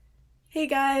Hey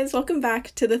guys, welcome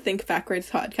back to the Think Backwards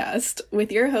podcast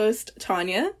with your host,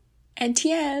 Tanya. And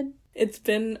Tian. It's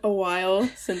been a while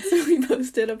since we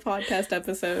posted a podcast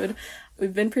episode.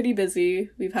 We've been pretty busy.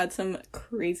 We've had some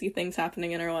crazy things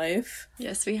happening in our life.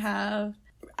 Yes, we have.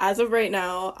 As of right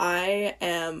now, I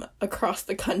am across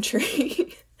the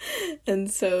country. And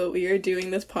so we are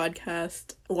doing this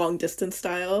podcast long distance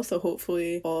style, so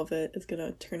hopefully all of it is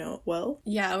gonna turn out well.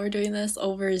 Yeah, we're doing this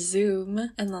over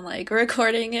Zoom and then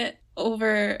recording it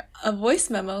over a voice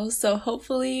memo, so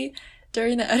hopefully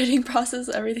during the editing process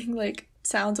everything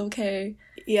sounds okay.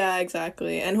 Yeah,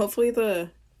 exactly. And hopefully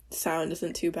the sound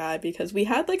isn't too bad because we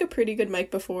had a pretty good mic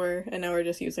before and now we're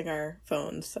just using our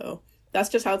phones, so that's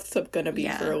just how it's gonna be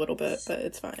for a little bit, but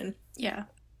it's fine. Yeah.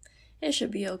 It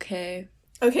should be okay.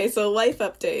 Okay, so life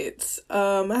updates.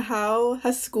 How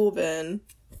has school been?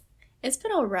 It's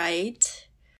been alright.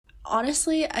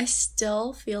 Honestly, I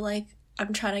still feel like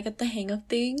I'm trying to get the hang of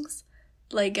things.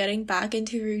 Getting back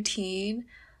into routine.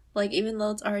 Even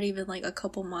though it's already been a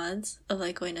couple months of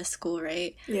going to school,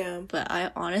 right? Yeah. But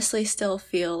I honestly still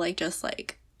feel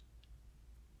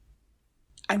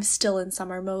I'm still in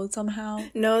summer mode somehow.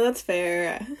 No, that's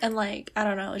fair. And I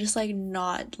don't know, just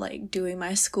not doing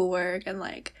my schoolwork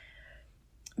and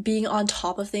being on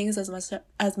top of things as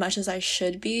much as I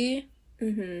should be.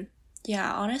 Mm-hmm.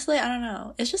 Yeah, honestly, I don't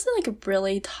know. It's just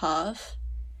really tough.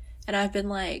 And I've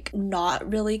been not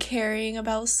really caring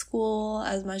about school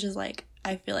as much as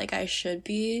I feel like I should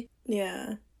be.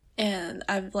 Yeah. And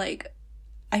I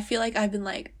feel like I've been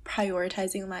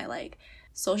prioritizing my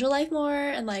social life more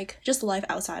and just life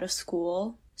outside of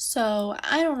school. So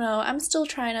I don't know. I'm still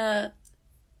trying to,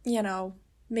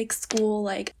 make school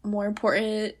more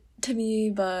important to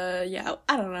me, but yeah,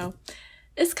 I don't know.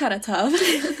 It's kind of tough.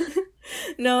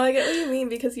 No, I get what you mean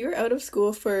because you were out of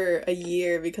school for a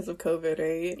year because of COVID,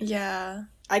 right? Yeah.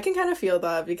 I can kind of feel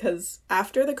that because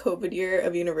after the COVID year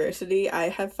of university, I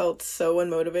have felt so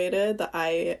unmotivated that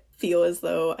I feel as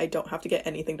though I don't have to get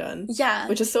anything done. Yeah.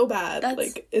 Which is so bad.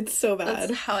 It's so bad.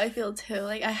 That's how I feel too.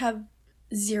 I have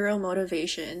zero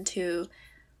motivation to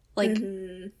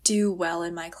do well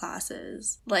in my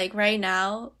classes. Right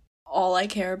now, all I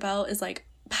care about is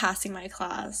passing my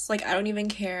class. I don't even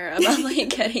care about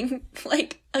getting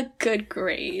a good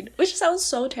grade, which sounds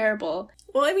so terrible.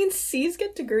 Well, I mean, C's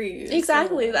get degrees.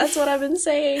 Exactly. So. That's what I've been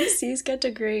saying. C's get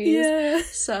degrees. Yeah.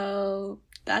 So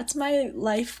that's my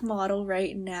life model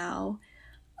right now.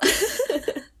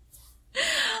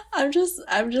 I'm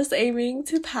just aiming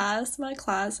to pass my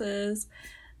classes.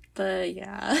 But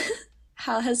yeah.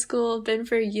 How has school been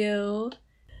for you?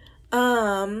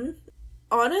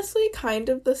 Honestly, kind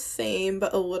of the same,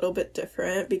 but a little bit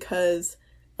different because,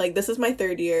 this is my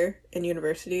third year in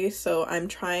university, so I'm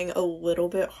trying a little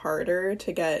bit harder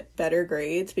to get better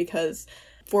grades because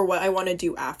for what I want to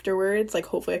do afterwards,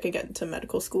 hopefully I can get into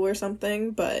medical school or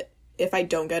something, but if I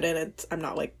don't get in, I'm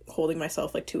not, holding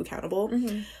myself, too accountable.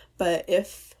 Mm-hmm. But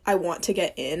if I want to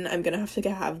get in, I'm gonna have to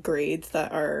have grades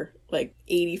that are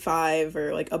 85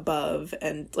 or above,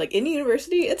 and in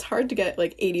university it's hard to get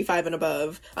 85 and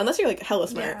above unless you're hella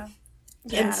smart.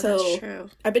 Yeah, and so that's true.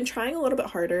 I've been trying a little bit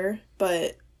harder,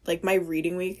 but my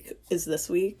reading week is this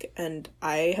week and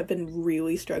I have been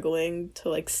really struggling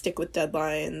to stick with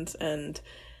deadlines and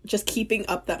just keeping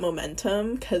up that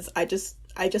momentum because I just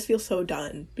feel so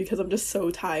done because I'm just so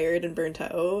tired and burnt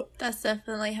out. That's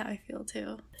definitely how I feel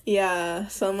too. Yeah,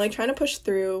 so I'm trying to push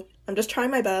through. I'm just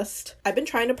trying my best. I've been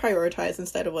trying to prioritize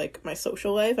instead of my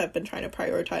social life. I've been trying to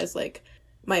prioritize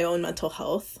my own mental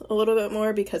health a little bit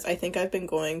more because I think I've been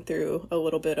going through a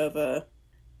little bit of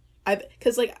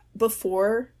because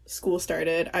before school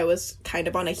started, I was kind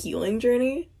of on a healing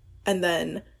journey, and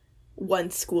then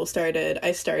once school started,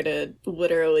 I started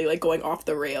literally going off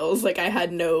the rails. I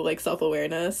had no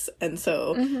self-awareness, and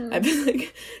so I've been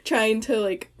trying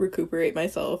to recuperate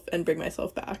myself and bring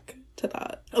myself back to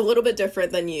that. A little bit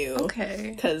different than you.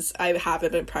 Okay. Because I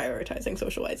haven't been prioritizing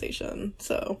socialization,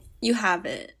 so. You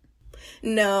haven't?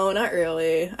 No, not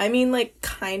really. I mean,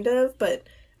 kind of, but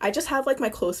I just have my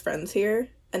close friends here,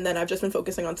 and then I've just been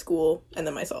focusing on school and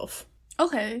then myself.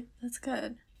 Okay, that's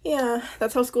good. Yeah,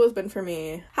 that's how school has been for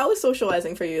me. How is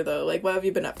socializing for you, though? What have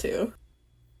you been up to?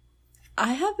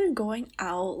 I have been going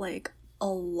out, a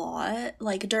lot.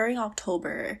 During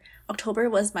October.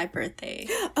 October was my birthday.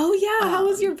 Oh, yeah. How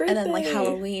was your birthday? And then,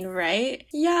 Halloween, right?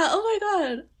 Yeah, oh my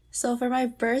god. So, for my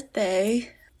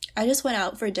birthday, I just went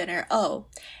out for dinner. Oh,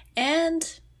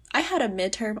 and I had a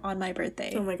midterm on my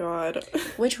birthday. Oh my god.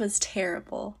 Which was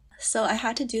terrible. So, I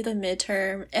had to do the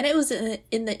midterm, and it was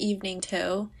in the evening,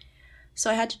 too. So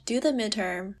I had to do the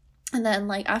midterm, And then,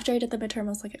 like, after I did the midterm, I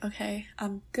was like, okay,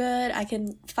 I'm good. I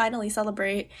can finally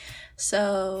celebrate.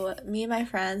 So me and my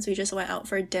friends, we just went out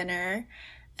for dinner.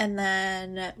 And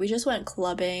then we just went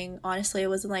clubbing. Honestly, it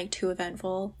wasn't, like, too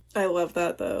eventful. I love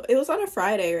that, though. It was on a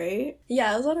Friday, right?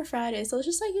 Yeah, it was on a Friday. So it's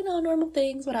just, like, normal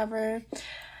things, whatever.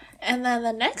 And then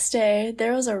the next day,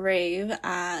 there was a rave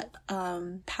at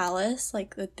Palace,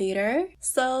 like, the theater.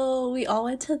 So we all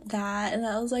went to that, and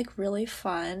that was, like, really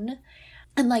fun.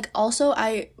 And, like, also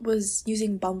I was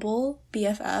using Bumble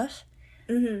BFF,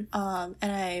 and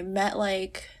I met,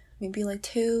 like, maybe, like,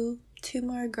 two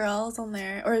more girls on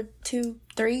there, or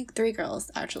three girls,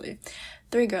 actually.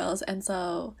 3 girls, and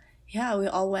so, yeah, we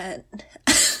all went.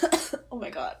 Oh my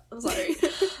god, I'm sorry.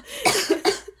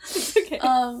 It's okay.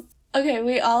 Okay,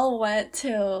 we all went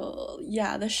to,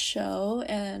 the show,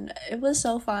 and it was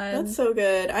so fun. That's so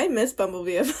good. I miss Bumble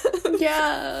BFF.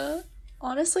 Yeah.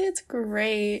 Honestly, it's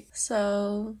great.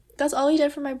 So that's all we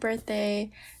did for my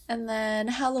birthday. And then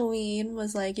Halloween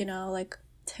was like, like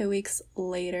 2 weeks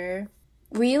later.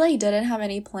 We like didn't have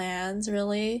any plans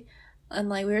really. And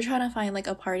like we were trying to find like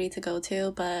a party to go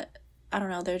to, but I don't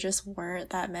know, there just weren't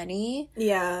that many.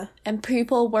 Yeah. And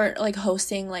people weren't like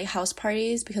hosting like house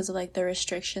parties because of like the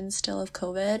restrictions still of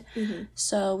COVID.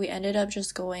 So we ended up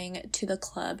just going to the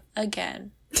club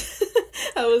again.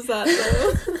 How was that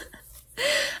though?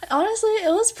 Honestly,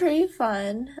 it was pretty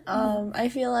fun. I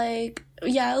feel like,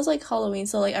 it was like Halloween,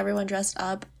 so like everyone dressed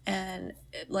up and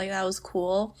like that was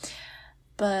cool.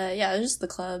 But yeah, it was just the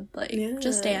club, like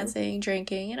just dancing,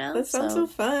 drinking, That sounds so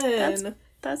fun.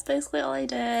 That's basically all I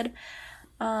did.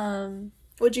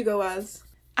 What'd you go as?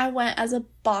 I went as a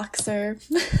boxer.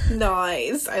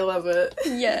 Nice. I love it.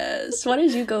 Yes. What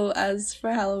did you go as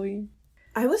for Halloween?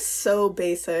 I was so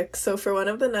basic. So for one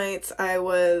of the nights, I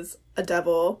was a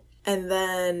devil. And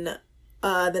then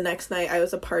the next night, I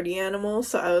was a party animal.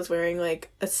 So I was wearing, like,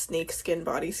 a snakeskin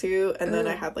bodysuit. And then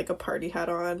I had, like, a party hat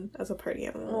on as a party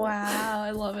animal. Wow.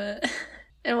 I love it.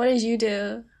 And what did you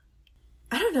do?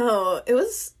 I don't know. It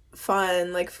was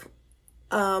fun. Like,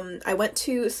 I went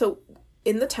to... So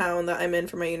in the town that I'm in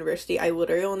for my university, I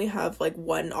literally only have, like,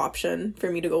 one option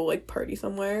for me to go, like, party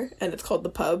somewhere. And it's called the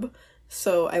pub.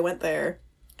 So I went there.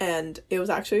 And it was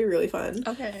actually really fun.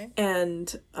 Okay.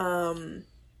 And,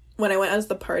 when I went as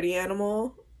the party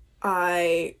animal,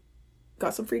 I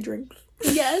got some free drinks.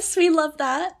 Yes, we love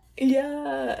that.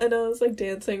 Yeah, and I was, like,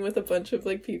 dancing with a bunch of,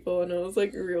 like, people, and it was,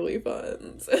 like, really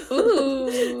fun. So,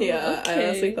 Ooh, yeah, okay. I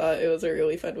honestly thought it was a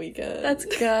really fun weekend. That's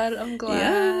good. I'm glad.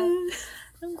 Yeah.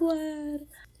 I'm glad.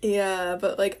 Yeah,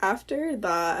 but, like, after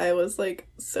that, I was, like,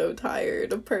 so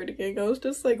tired of partying. I was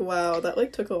just like, wow, that,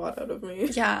 like, took a lot out of me.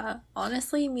 Yeah,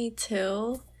 honestly, me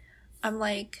too. I'm,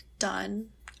 like, done.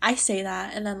 I say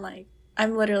that, and then, like,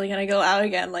 I'm literally gonna go out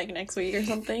again, like, next week or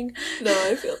something. No,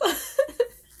 I feel that.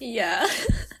 Yeah.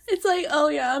 It's like, oh,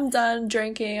 yeah, I'm done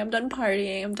drinking, I'm done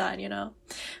partying, I'm done,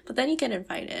 But then you get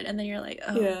invited, and then you're like,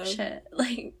 oh, shit.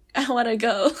 Like, I wanna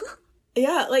go.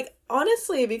 Yeah, like,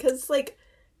 honestly, because, like,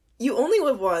 you only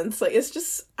live once. Like, it's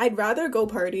just, I'd rather go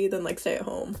party than, like, stay at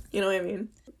home. You know what I mean?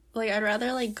 Like, I'd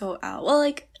rather, like, go out. Well,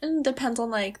 like, it depends on,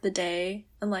 like, the day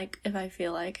and, like, if I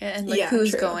feel like it and, like,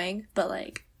 who's going. But,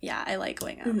 like, yeah, I like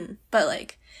going out. But,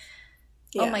 like,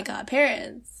 oh my god,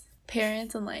 parents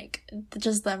and, like,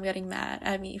 just them getting mad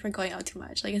at me for going out too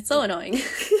much. Like, it's so annoying.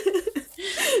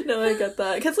 No, I get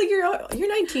that. Because, like, you're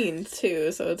 19,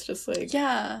 too, so it's just, like,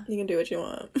 yeah, you can do what you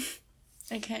want.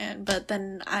 I can, but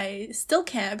then I still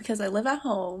can't because I live at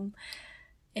home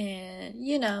and,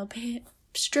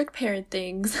 strict parent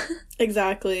things.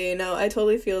 Exactly. No, I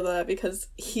totally feel that because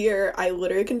here I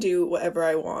literally can do whatever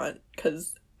I want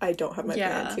because I don't have my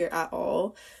parents here at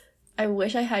all. I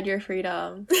wish I had your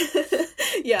freedom.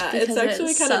 Yeah, it's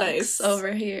actually kind of nice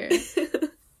over here.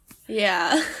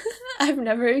 Yeah. I've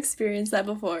never experienced that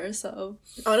before, so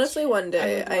honestly, one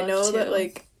day I know that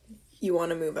like you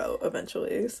want to move out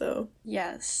eventually, so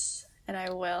yes, and I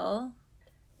will,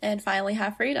 and finally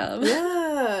have freedom.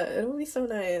 Yeah, it'll be so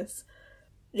nice.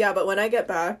 Yeah, but when I get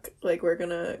back, like, we're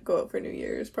gonna go out for New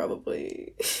Year's,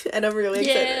 probably. And I'm really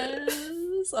excited.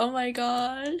 Yes! Oh my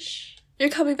gosh. You're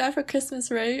coming back for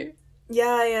Christmas, right? Yeah,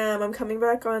 I am. I'm coming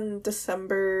back on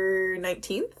December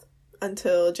 19th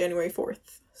until January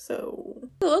 4th, so...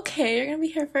 Okay, you're gonna be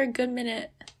here for a good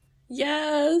minute.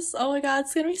 Yes! Oh my god,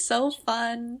 it's gonna be so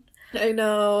fun. I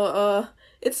know,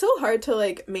 it's so hard to,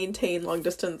 like, maintain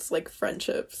long-distance, like,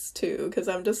 friendships, too, because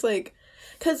I'm just, like...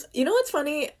 Because, you know what's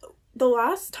funny? The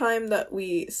last time that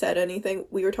we said anything,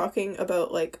 we were talking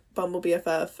about, like, Bumble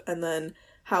BFF, and then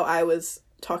how I was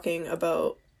talking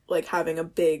about, like, having a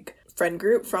big friend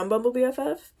group from Bumble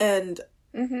BFF, and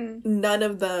None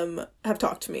of them have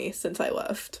talked to me since I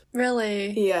left.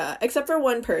 Really? Yeah, except for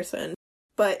one person.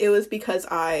 But it was because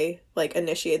I, like,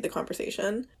 initiated the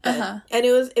conversation. And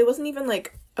it wasn't even,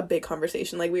 like, a big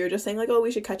conversation. Like, we were just saying, like, oh,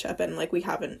 we should catch up, and, like, we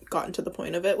haven't gotten to the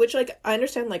point of it. Which, like, I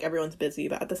understand, like, everyone's busy,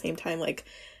 but at the same time, like,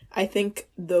 I think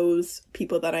those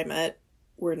people that I met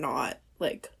were not,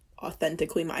 like,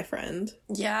 authentically my friend.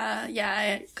 Yeah,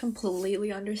 I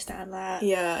completely understand that.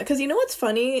 Yeah, because you know what's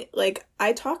funny? Like,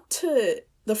 I talked to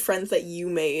the friends that you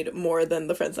made more than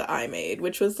the friends that I made,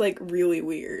 which was, like, really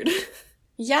weird.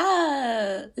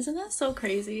 Yeah, isn't that so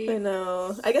crazy? I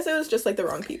know. I guess it was just, like, the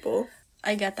wrong people.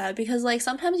 I get that, because, like,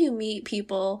 sometimes you meet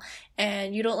people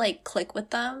and you don't, like, click with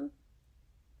them,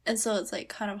 and so it's, like,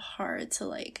 kind of hard to,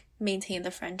 like, maintain the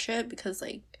friendship, because,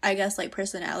 like, I guess, like,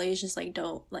 personalities just, like,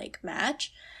 don't, like,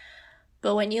 match.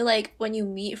 But when you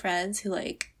meet friends who,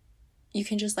 like, you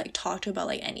can just, like, talk to about,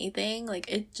 like, anything, like,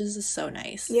 it just is so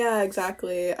nice. Yeah,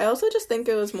 exactly. I also just think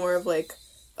it was more of, like,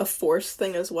 a force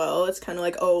thing as well. It's kind of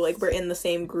like, oh, like, we're in the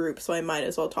same group, so I might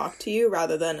as well talk to you,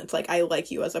 rather than it's like, I like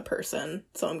you as a person,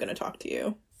 so I'm gonna talk to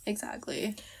you.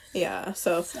 Exactly. Yeah,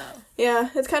 so yeah,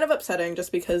 it's kind of upsetting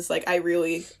just because, like, I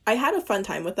had a fun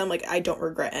time with them. Like, I don't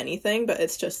regret anything, but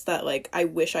it's just that, like, I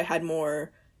wish I had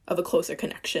more of a closer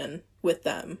connection with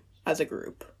them as a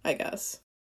group, I guess.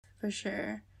 For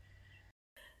sure.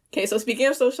 Okay, so speaking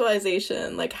of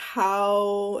socialization, like,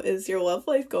 how is your love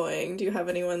life going? Do you have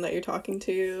anyone that you're talking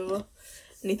to?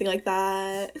 Anything like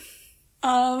that?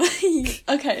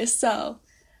 Okay, so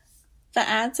the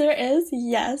answer is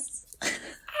yes.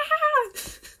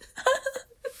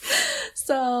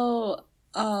 So,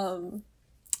 I'm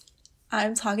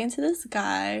talking to this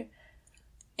guy,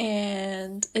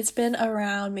 and it's been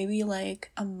around maybe,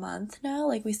 like, a month now.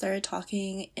 Like, we started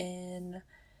talking in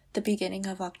the beginning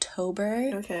of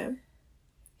October. Okay.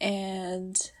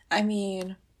 And, I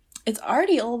mean, it's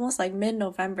already almost, like,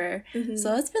 mid-November.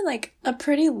 So it's been, like, a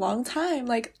pretty long time.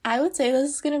 Like, I would say this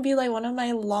is gonna be, like, one of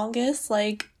my longest,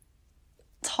 like,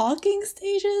 talking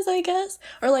stages, I guess,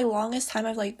 or, like, longest time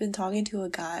I've, like, been talking to a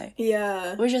guy.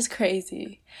 Yeah. Which is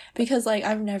crazy, because, like,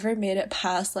 I've never made it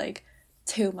past, like,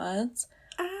 2 months.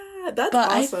 That's but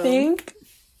awesome. I think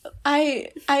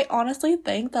I honestly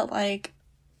think that, like,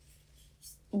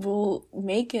 we'll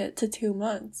make it to 2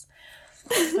 months,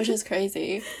 which is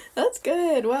crazy. That's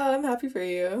good. Wow, I'm happy for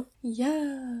you.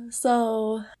 Yeah,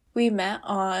 so we met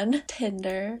on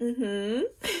Tinder.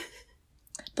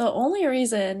 The only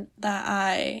reason that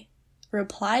I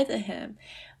replied to him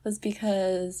was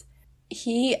because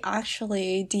he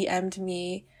actually DM'd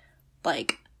me,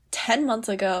 like, 10 months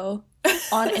ago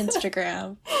on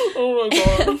Instagram. Oh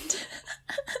my god.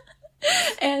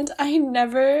 And I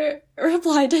never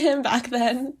replied to him back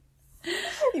then.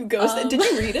 You ghosted. Did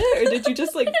you read it, or did you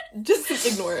just, like, just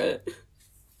ignore it?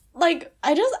 Like,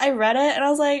 I read it, and I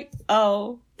was like,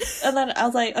 oh. And then I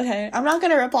was like, okay, I'm not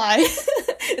gonna reply.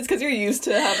 It's because you're used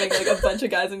to having, like, a bunch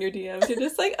of guys in your DMs. You're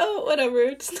just like, oh,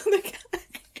 whatever, just another guy.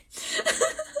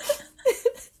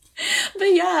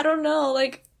 But yeah, I don't know,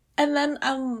 like, and then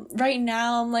right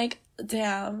now I'm like,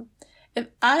 damn, if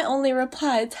I only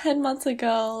replied 10 months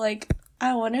ago, like,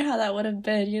 I wonder how that would have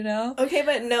been, you know? Okay,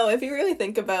 but no, if you really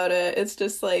think about it, it's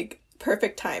just, like,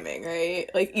 perfect timing, right?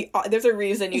 Like, there's a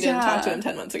reason you didn't talk to him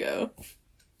 10 months ago.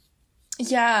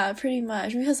 Yeah, pretty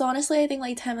much. Because honestly, I think,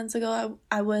 like, 10 months ago,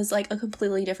 I was, like, a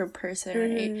completely different person,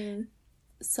 right?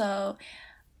 So,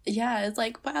 yeah, it's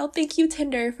like, wow, thank you,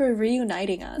 Tinder, for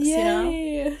reuniting us, Yay. you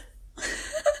know?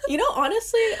 You know,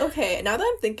 honestly, okay, now that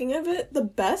I'm thinking of it, the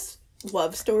best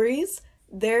love stories,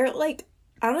 they're, like,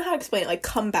 I don't know how to explain it, like,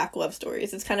 comeback love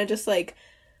stories. It's kind of just, like,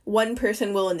 one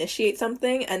person will initiate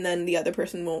something, and then the other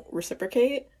person will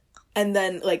reciprocate, and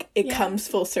then, like, it comes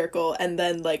full circle, and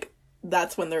then, like,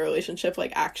 that's when the relationship,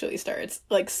 like, actually starts.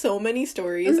 Like, so many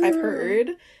stories I've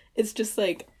heard, it's just,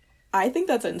 like, I think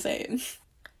that's insane.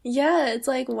 Yeah, it's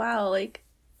like, wow, like,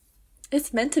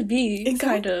 it's meant to be,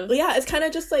 kind of. Yeah, it's kind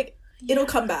of just, like, it'll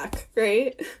come back,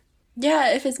 right?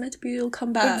 Yeah, if it's meant to be, it'll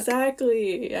come back.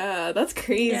 Exactly, yeah, that's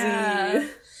crazy.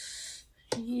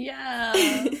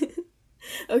 Yeah.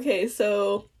 Okay,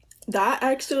 so that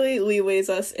actually leeways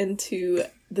us into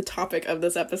the topic of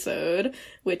this episode,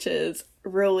 which is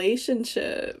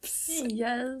relationships.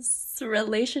 Yes,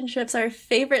 relationships, our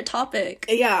favorite topic.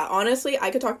 Yeah, honestly,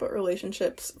 I could talk about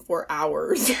relationships for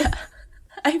hours. Yeah.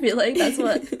 I feel like that's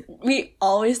what we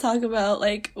always talk about,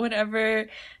 like, whenever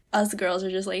us girls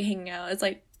are just, like, hanging out. It's,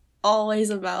 like, always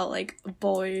about, like,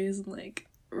 boys and, like,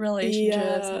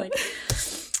 relationships. And, like,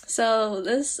 so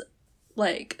this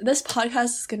podcast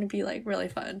is gonna be, like, really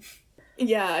fun.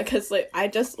 Yeah, because, like, I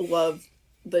just love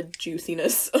the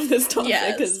juiciness of this topic,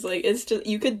 Yes. because like it's just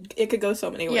it could go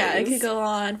so many ways. Yeah, it could go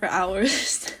on for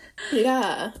hours.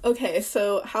 Yeah. Okay,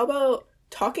 so how about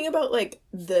talking about like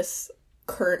this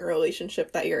current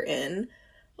relationship that you're in?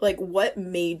 Like, what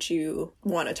made you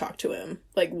want to talk to him?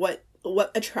 Like, what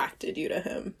attracted you to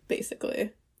him,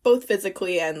 basically? Both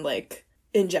physically and like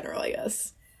in general, I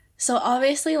guess. So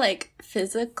obviously, like,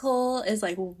 physical is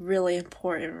like really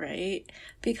important, right?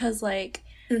 Because like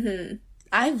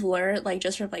I've learned, like,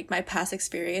 just from like my past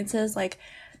experiences, like,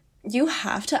 you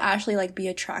have to actually like be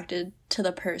attracted to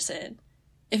the person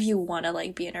if you want to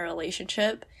like be in a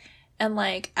relationship. And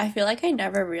like I feel like I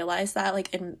never realized that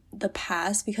like in the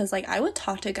past, because like I would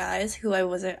talk to guys who I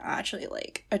wasn't actually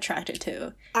like attracted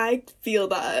to. I feel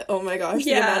that. Oh my gosh,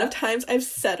 the Yeah. amount of times I've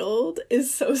settled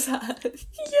is so sad.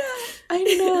 Yeah, I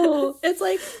know. It's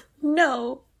like,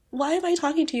 no, why am I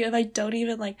talking to you if I don't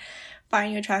even like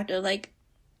find you attractive? Like,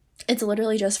 it's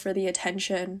literally just for the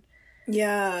attention.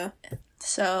 Yeah.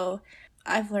 So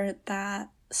I've learned that.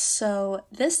 So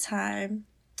this time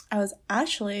I was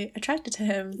actually attracted to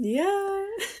him. Yeah.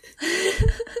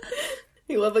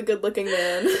 You love a good-looking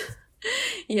man.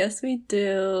 Yes, we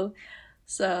do.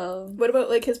 So What about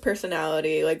like his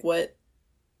personality? Like what,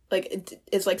 like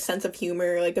is like sense of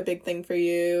humor like a big thing for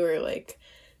you, or like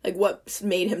what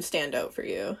made him stand out for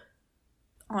you?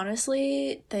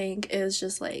 honestly, think it was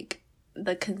just like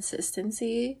the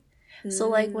consistency. So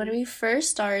like when we first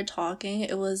started talking,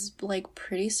 it was like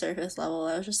pretty surface level.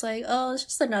 I was just like, oh, it's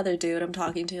just another dude I'm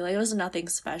talking to. Like it was nothing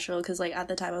special, because like at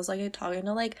the time I was like talking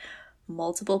to like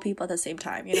multiple people at the same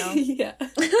time, you know? Yeah.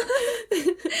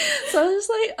 So I was just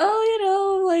like, oh, you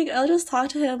know, like I'll just talk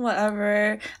to him,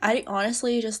 whatever. I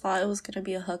honestly just thought it was gonna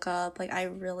be a hookup. Like I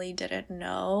really didn't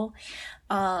know.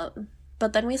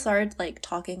 But then we started like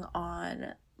talking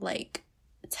on like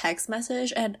text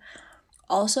message, and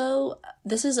also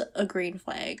this is a green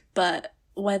flag, but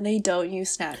when they don't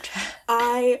use Snapchat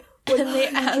I and they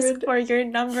ask for your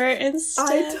number instead.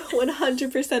 I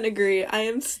 100% agree. I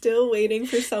am still waiting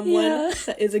for someone Yeah.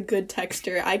 that is a good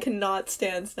texter. I cannot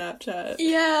stand Snapchat.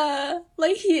 Yeah,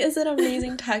 like he is an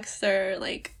amazing texter.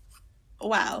 Like,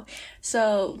 wow.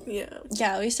 So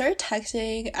Yeah. we started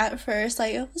texting at first.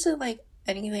 Like it wasn't like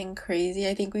anything crazy.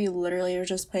 I think we literally were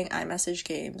just playing iMessage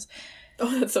games.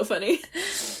 Oh, that's so funny.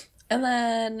 And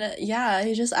then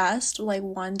he just asked like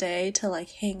one day to like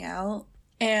hang out,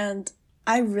 and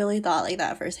I really thought like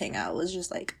that first hangout was just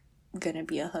like gonna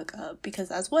be a hookup, because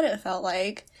that's what it felt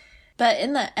like. But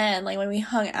in the end, like when we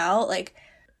hung out, like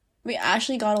we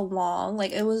actually got along.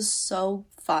 Like it was so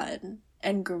fun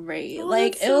and great. Oh,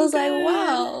 Like that's it so was like, good.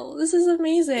 wow, this is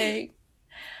amazing.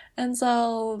 And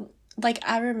so like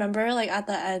I remember like at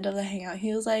the end of the hangout,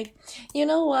 he was like, you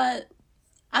know what?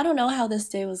 I don't know how this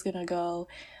day was gonna go,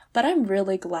 but I'm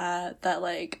really glad that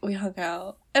like we hung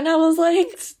out. And I was like,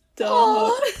 Stop.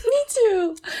 oh, me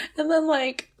too. And then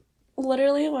like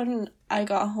literally when I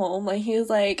got home, like he was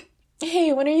like,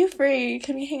 hey, when are you free?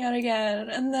 Can we hang out again?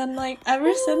 And then like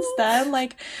ever since then,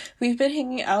 like we've been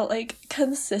hanging out like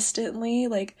consistently,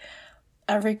 like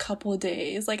every couple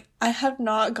days. Like I have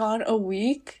not gone a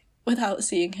week without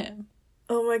seeing him.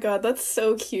 Oh my god, that's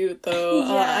so cute though.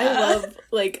 I Yeah. love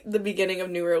like the beginning of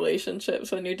new relationships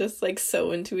when you're just like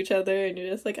so into each other and you're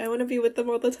just like, I want to be with them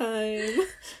all the time.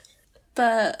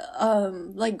 But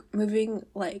like moving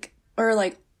like, or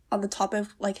like on the topic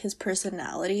of like his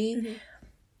personality,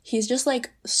 he's just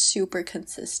like super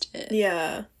consistent.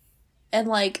 Yeah. And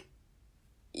like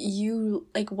you,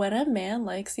 like when a man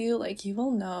likes you, like you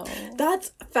will know.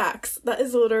 That's facts. That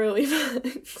is literally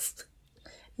facts.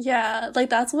 Yeah, like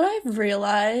that's what I've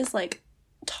realized, like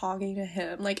talking to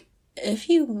him. Like if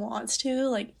he wants to,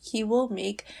 like he will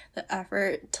make the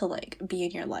effort to like be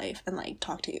in your life and like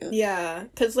talk to you. Yeah,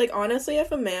 because like honestly,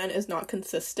 if a man is not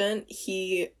consistent,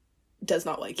 he does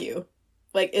not like you.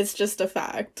 Like it's just a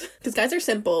fact. Because guys are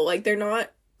simple. Like they're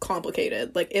not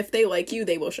complicated. Like if they like you,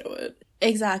 they will show it.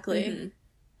 Exactly.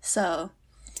 So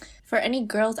for any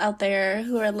girls out there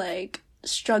who are like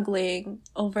struggling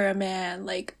over a man,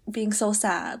 like being so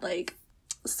sad, like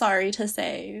sorry to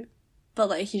say, but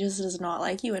like he just does not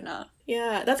like you enough.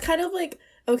 Yeah, that's kind of like,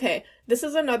 okay, this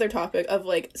is another topic of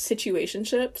like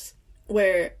situationships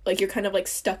where like you're kind of like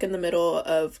stuck in the middle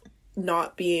of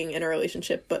not being in a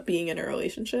relationship but being in a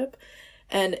relationship.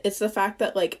 And it's the fact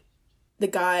that like the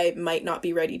guy might not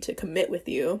be ready to commit with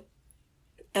you.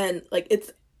 And like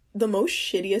it's the most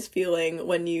shittiest feeling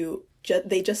when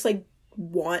they just like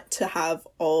want to have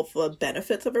all of the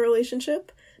benefits of a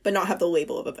relationship but not have the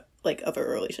label of a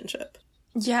relationship.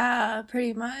 Yeah,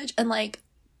 pretty much. And like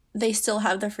they still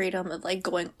have the freedom of like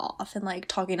going off and like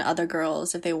talking to other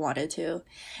girls if they wanted to,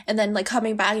 and then like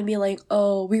coming back and be like,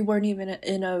 oh, we weren't even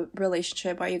in a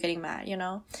relationship, why are you getting mad, you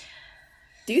know?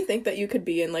 Do you think that you could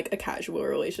be in like a casual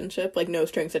relationship, like no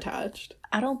strings attached?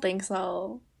 I don't think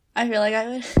so. I feel like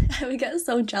I would get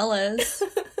so jealous.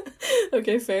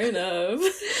 Okay, fair enough.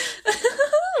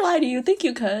 Why do you think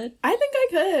you could? I think I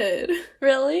could.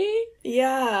 Really?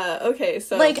 Yeah. Okay,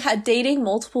 so Like dating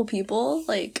multiple people?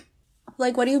 Like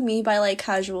what do you mean by like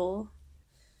casual?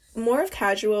 more of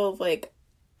casual, like,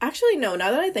 actually no,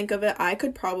 now that I think of it, I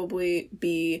could probably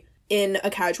be in a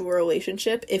casual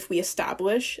relationship if we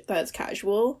establish that it's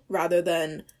casual, rather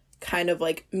than kind of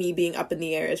like me being up in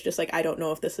the air. It's just like, I don't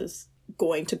know if this is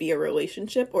going to be a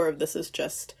relationship or if this is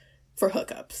just for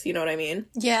hookups, you know what I mean?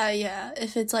 Yeah.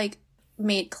 If it's like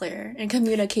made clear in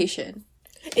communication.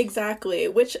 Exactly,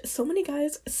 which so many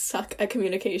guys suck at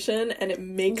communication and it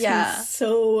makes me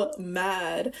so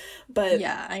mad. But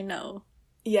yeah, I know.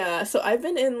 yeah, so I've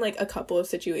been in like a couple of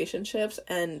situationships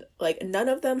and like none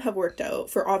of them have worked out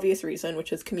for obvious reason,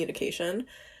 which is communication.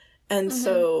 And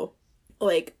so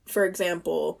like, for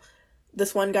example,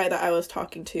 this one guy that I was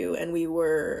talking to and we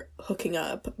were hooking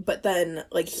up, but then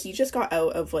like he just got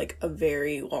out of like a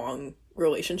very long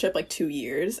relationship, like 2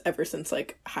 years, ever since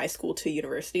like high school to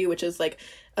university, which is like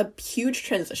a huge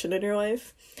transition in your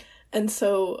life. And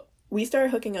so we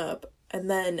started hooking up and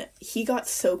then he got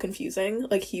so confusing.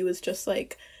 Like he was just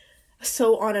like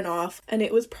so on and off, and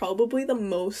it was probably the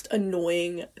most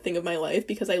annoying thing of my life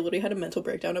because I literally had a mental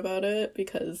breakdown about it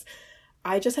because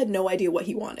I just had no idea what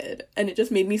he wanted, and it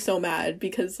just made me so mad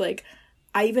because like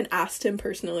I even asked him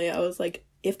personally. I was like,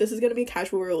 if this is going to be a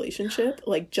casual relationship,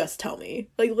 like just tell me,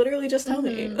 like literally just tell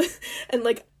me. And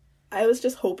like I was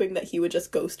just hoping that he would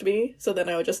just ghost me, so then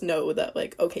I would just know that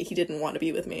like, okay, he didn't want to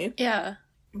be with me. Yeah.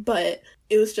 But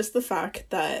it was just the fact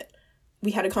that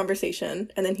we had a conversation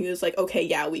and then he was like, okay,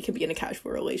 yeah, we can be in a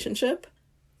casual relationship.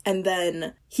 And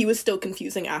then he was still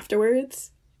confusing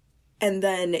afterwards. And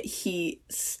then he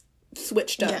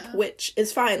switched up, which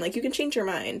is fine. Like, you can change your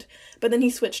mind. But then he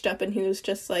switched up and he was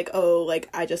just like, oh, like,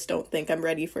 I just don't think I'm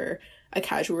ready for a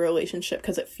casual relationship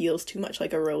because it feels too much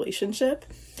like a relationship.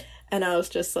 And I was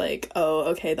just like, oh,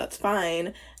 okay, that's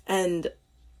fine. And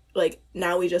like,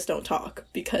 now we just don't talk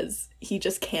because he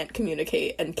just can't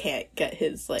communicate and can't get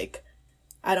his, like,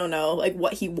 I don't know, like,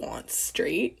 what he wants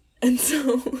straight. And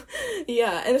so,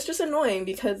 yeah, and it's just annoying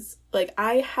because, like,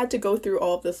 I had to go through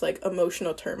all of this, like,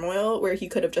 emotional turmoil where he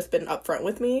could have just been upfront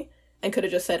with me and could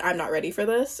have just said, I'm not ready for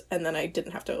this, and then I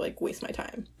didn't have to, like, waste my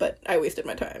time. But I wasted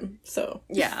my time, so.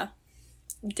 Yeah.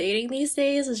 Dating these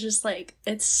days is just, like,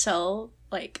 it's so,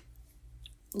 like,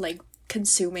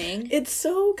 consuming. It's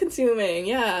so consuming,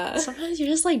 yeah. Sometimes you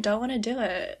just like don't want to do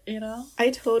it, you know? I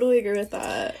totally agree with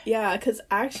that. Yeah, because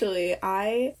actually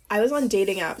I was on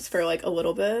dating apps for like a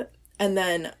little bit, and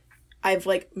then I've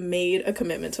like made a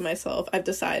commitment to myself. I've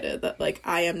decided that like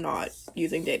I am not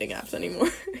using dating apps anymore.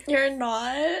 You're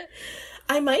not?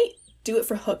 I might do it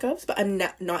for hookups, but I'm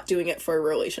not doing it for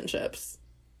relationships.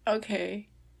 Okay.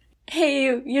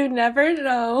 Hey, you never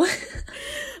know.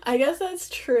 I guess that's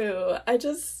true.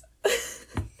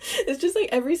 It's just like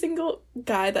every single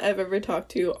guy that I've ever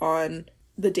talked to on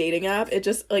the dating app, it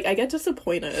just like I get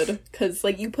disappointed because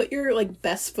like you put your like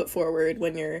best foot forward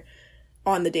when you're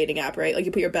on the dating app, right? Like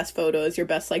you put your best photos, your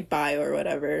best like bio or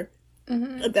whatever.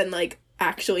 And then like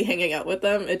actually hanging out with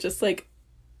them, it just like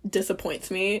disappoints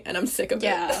me and I'm sick of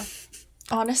it.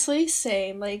 Honestly,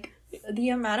 same. Like the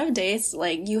amount of dates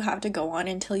like you have to go on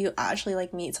until you actually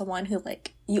like meet someone who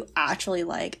like you actually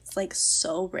like, it's like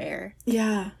so rare.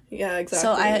 Yeah, exactly.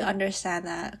 So I understand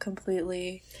that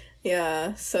completely.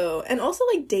 Yeah, so and also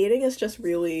like dating is just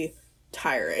really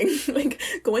tiring. Like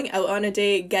going out on a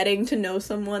date, getting to know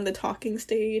someone, the talking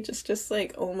stage, it's just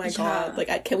like, oh my god,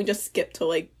 like can we just skip to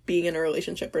like being in a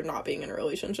relationship or not being in a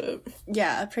relationship?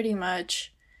 Yeah, pretty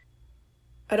much.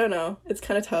 I don't know, it's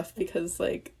kind of tough because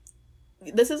like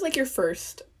this is like your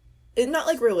first, not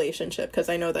like relationship, because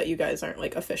I know that you guys aren't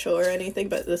like official or anything,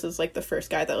 but this is like the first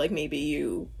guy that like maybe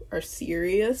you are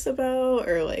serious about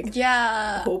or like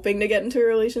hoping to get into a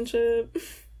relationship.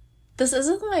 This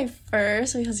isn't my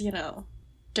first because, you know,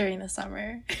 during the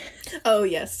summer. Oh,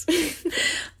 yes.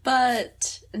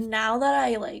 But now that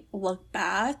I like look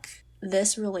back,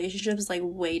 this relationship is like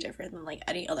way different than like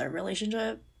any other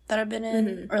relationship that I've been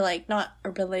in, or like not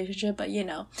a relationship, but you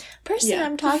know, person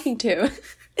I'm talking to.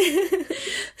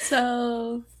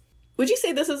 So would you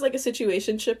say this is like a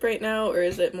situationship right now, or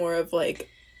is it more of like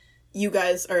you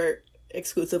guys are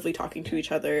exclusively talking to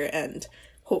each other and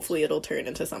hopefully it'll turn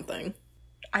into something?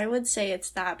 I would say it's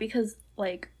that because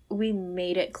like we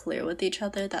made it clear with each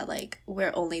other that, like,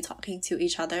 we're only talking to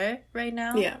each other right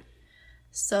now. Yeah.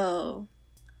 So,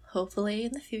 hopefully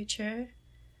in the future,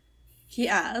 he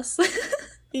asks.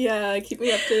 Yeah, keep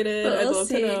me updated. But I'd we'll love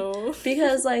see. to know.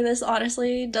 Because, like, this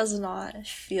honestly does not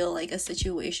feel like a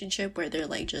situationship where they're,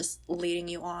 like, just leading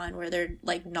you on, where they're,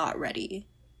 like, not ready,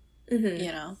 Mm-hmm.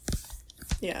 you know?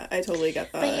 Yeah, I totally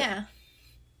get that. But yeah.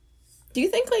 Do you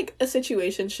think, like, a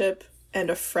situationship and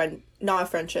a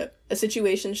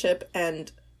situationship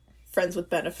and friends with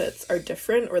benefits are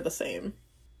different or the same?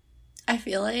 I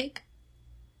feel like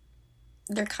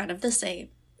they're kind of the same.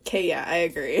 Okay, yeah, I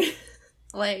agree.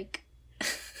 Like,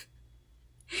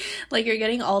 like you're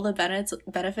getting all the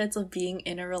benefits of being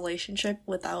in a relationship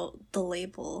without the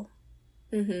label.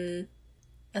 Mm-hmm.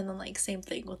 And then, like, same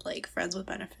thing with, like, friends with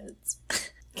benefits.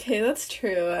 Okay, that's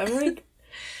true. I'm like...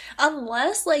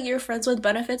 Unless, like, your friends with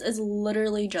benefits is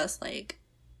literally just, like,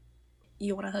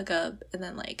 you want to hook up, and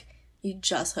then, like, you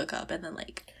just hook up, and then,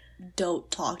 like, don't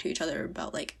talk to each other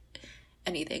about, like,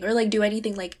 anything. Or, like, do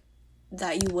anything, like,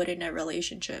 that you would in a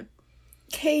relationship.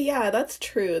 Okay, yeah, that's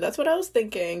true. That's what I was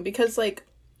thinking. Because, like,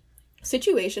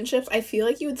 situationships, I feel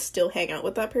like you would still hang out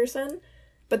with that person.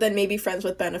 But then maybe friends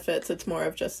with benefits, it's more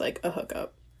of just, like, a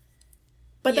hookup.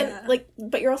 But Yeah. then, like,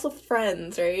 but you're also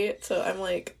friends, right? So I'm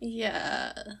like,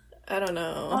 Yeah. I don't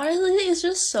know. Honestly, it's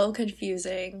just so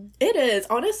confusing. It is.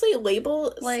 Honestly,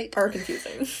 labels Like- are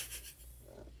confusing.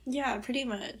 Yeah, pretty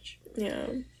much. Yeah.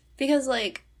 Because,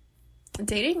 like,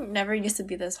 dating never used to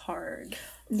be this hard.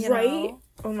 You Right? know?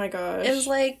 Oh my gosh. It was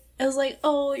like,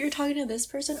 oh, you're talking to this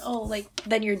person? Oh, like,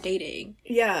 then you're dating.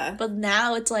 Yeah. But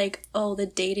now it's like, oh, the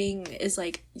dating is,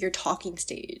 like, your talking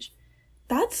stage.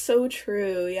 That's so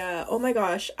true, yeah. Oh my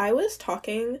gosh, I was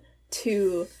talking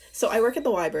to... So I work at the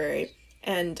library,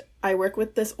 and I work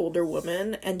with this older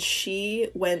woman, and she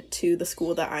went to the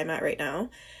school that I'm at right now,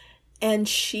 and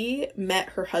she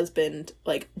met her husband,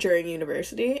 like, during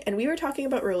university, and we were talking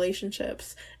about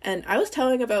relationships, and I was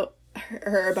telling about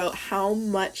her about how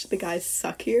much the guys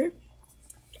suck here,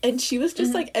 and she was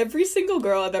just like, every single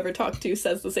girl I've ever talked to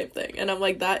says the same thing, and I'm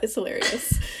like, that is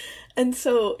hilarious. And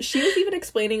so she was even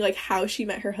explaining, like, how she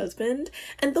met her husband,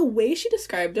 and the way she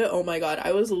described it, oh my god,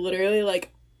 I was literally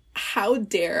like, how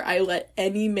dare I let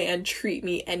any man treat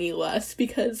me any less,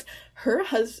 because her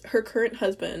current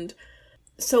husband,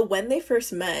 so when they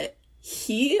first met,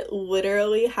 he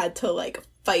literally had to, like,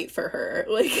 fight for her,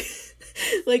 like,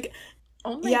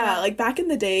 Oh my yeah, god. like, back in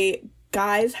the day,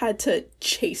 guys had to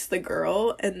chase the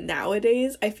girl, and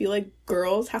nowadays I feel like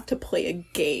girls have to play a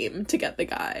game to get the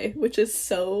guy, which is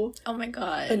so Oh my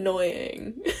god.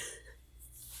 annoying.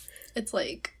 It's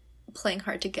like playing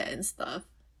hard to get and stuff.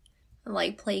 And,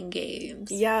 like, playing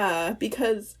games. Yeah,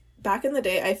 because back in the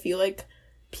day I feel like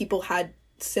people had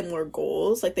similar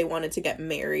goals, like they wanted to get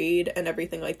married and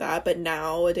everything like that, but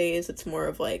nowadays it's more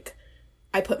of like,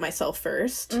 I put myself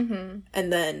first, Mm-hmm.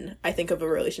 and then I think of a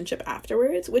relationship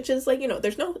afterwards, which is, like, you know,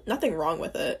 there's nothing wrong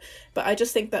with it, but I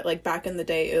just think that, like, back in the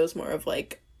day, it was more of,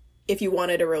 like, if you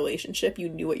wanted a relationship, you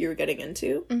knew what you were getting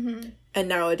into, Mm-hmm. and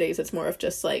nowadays it's more of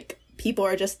just, like, people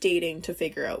are just dating to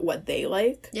figure out what they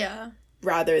like, Yeah.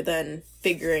 rather than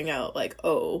figuring out, like,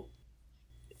 oh,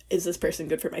 is this person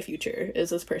good for my future?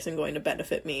 Is this person going to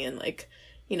benefit me and, like,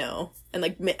 you know, and,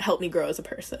 like, help me grow as a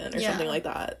person or Yeah. something like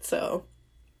that, so...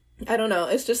 I don't know,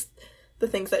 it's just the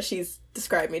things that she's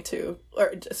described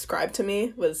to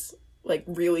me was, like,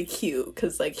 really cute,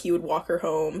 because, like, he would walk her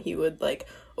home, he would, like,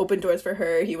 open doors for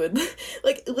her, he would,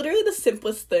 like, literally the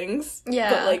simplest things, Yeah.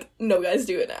 but, like, no guys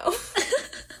do it now.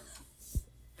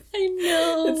 I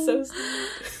know. It's so sad.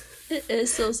 It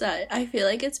is so sad. I feel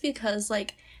like it's because,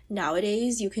 like,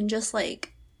 nowadays you can just,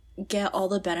 like, get all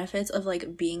the benefits of,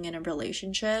 like, being in a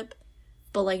relationship,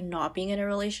 but, like, not being in a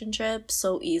relationship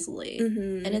so easily.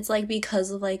 Mhm. And it's, like,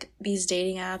 because of, like, these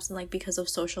dating apps and, like, because of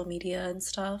social media and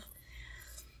stuff.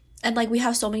 And, like, we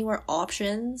have so many more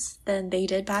options than they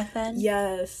did back then.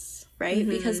 Yes. Right? Mhm.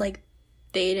 Because, like,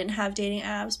 they didn't have dating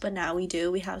apps, but now we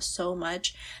do. We have so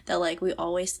much that, like, we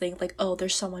always think, like, oh,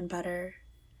 there's someone better.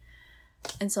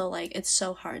 And so, like, it's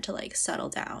so hard to, like, settle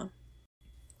down.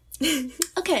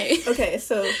 Okay. Okay,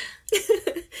 so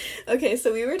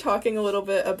we were talking a little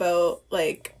bit about,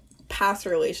 like, past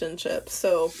relationships.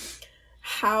 So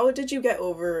how did you get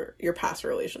over your past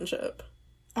relationship?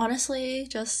 Honestly,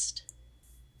 just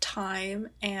time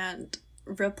and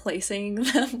replacing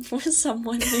them with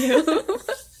someone new.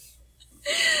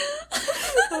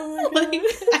 Oh my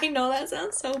Like, I know that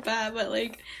sounds so bad, but,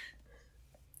 like,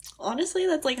 honestly,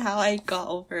 that's, like, how I got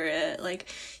over it. Like,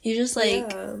 you just,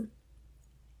 like, Yeah.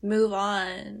 move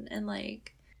on, and,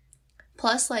 like,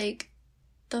 plus, like,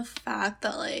 the fact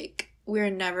that, like, we're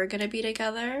never gonna be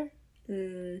together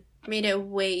made it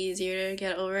way easier to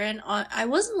get over it. And I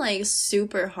wasn't, like,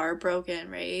 super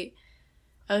heartbroken, right?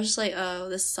 I was just like, oh,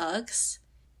 this sucks.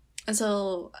 And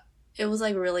so it was,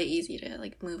 like, really easy to,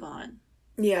 like, move on.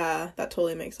 Yeah, that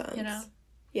totally makes sense. You know?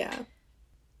 Yeah.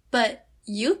 But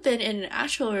you've been in an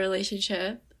actual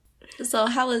relationship. So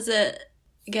how was it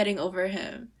getting over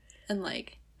him and,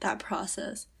 like, that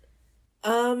process?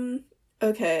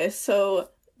 Okay,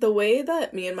 so the way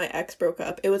that me and my ex broke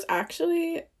up, it was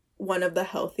actually one of the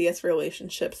healthiest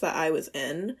relationships that I was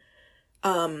in.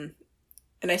 And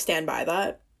I stand by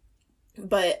that.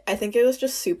 But I think it was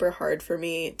just super hard for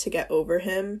me to get over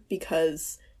him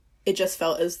because it just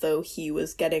felt as though he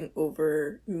was getting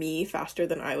over me faster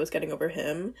than I was getting over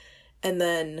him. And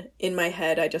then in my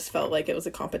head, I just felt like it was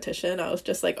a competition. I was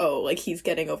just like, oh, like, he's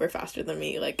getting over faster than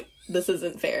me. Like, this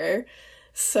isn't fair.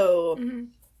 So,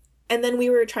 and then we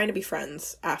were trying to be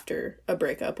friends after a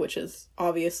breakup, which is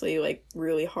obviously, like,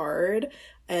 really hard.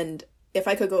 And if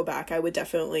I could go back, I would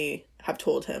definitely have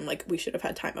told him, like, we should have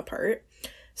had time apart.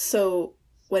 So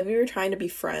when we were trying to be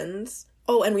friends,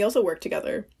 oh, and we also worked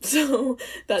together. So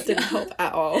that didn't help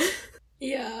at all.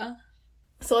 Yeah.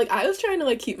 So, like, I was trying to,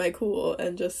 like, keep my cool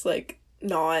and just, like,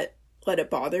 not let it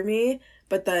bother me.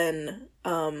 But then,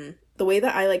 the way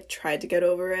that I, like, tried to get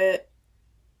over it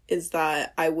is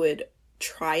that I would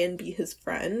try and be his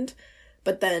friend.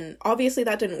 But then, obviously,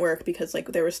 that didn't work because, like,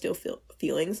 there were still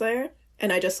feelings there.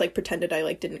 And I just, like, pretended I,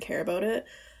 like, didn't care about it.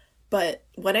 But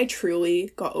when I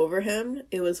truly got over him,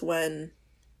 it was when,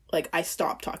 like, I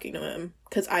stopped talking to him.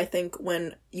 Because I think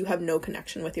when you have no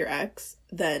connection with your ex,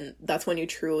 then that's when you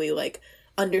truly, like,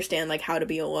 understand, like, how to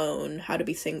be alone, how to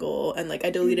be single. And, like, I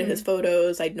deleted his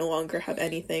photos. I no longer have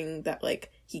anything that,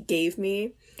 like, he gave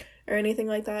me or anything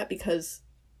like that, because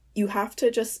you have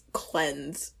to just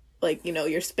cleanse, like, you know,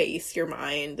 your space, your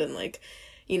mind, and, like,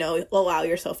 you know, allow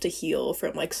yourself to heal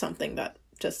from, like, something that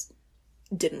just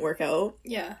didn't work out.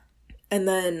 Yeah. And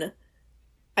then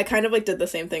I kind of, like, did the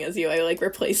same thing as you. I, like,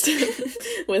 replaced him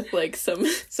with, like, some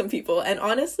people. And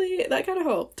honestly, that kind of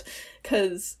helped.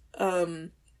 Because,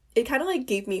 it kind of, like,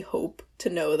 gave me hope to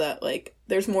know that, like,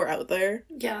 there's more out there.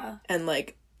 Yeah. And,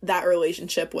 like, that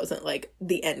relationship wasn't, like,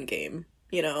 the end game,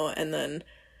 you know? And then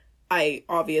I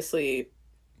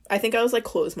think I was, like,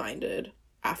 close-minded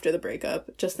after the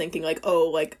breakup, just thinking, like, oh,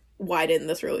 like, why didn't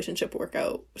this relationship work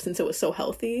out since it was so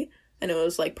healthy? And it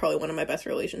was, like, probably one of my best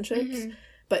relationships.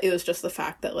 But it was just the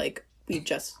fact that, like, we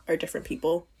just are different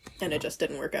people, and it just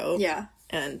didn't work out. Yeah.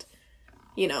 And,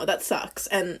 you know, that sucks.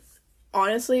 And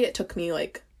honestly, it took me,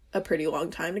 like, a pretty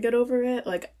long time to get over it.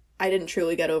 Like, I didn't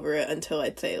truly get over it until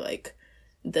I'd say, like,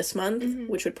 this month,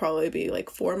 which would probably be, like,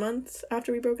 4 months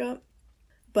after we broke up.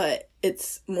 But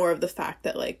it's more of the fact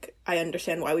that, like, I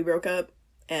understand why we broke up,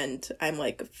 and I'm,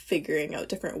 like, figuring out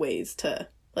different ways to,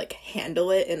 like,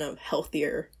 handle it in a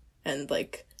healthier and,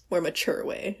 like, more mature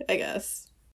way, I guess.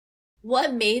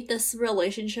 What made this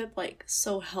relationship, like,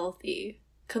 so healthy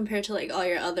compared to, like, all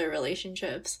your other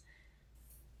relationships?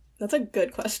 That's a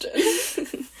good question.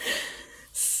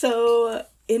 So,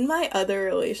 in my other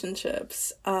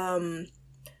relationships,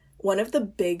 one of the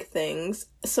big things,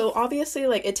 so obviously,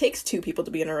 like, it takes two people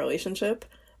to be in a relationship,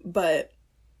 but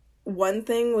one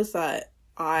thing was that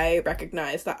I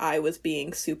recognized that I was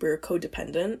being super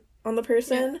codependent on the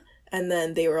person, and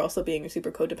then they were also being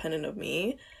super codependent of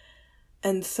me.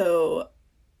 And so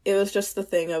it was just the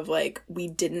thing of, like, we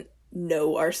didn't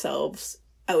know ourselves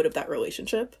out of that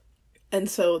relationship. And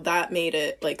so that made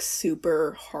it, like,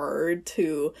 super hard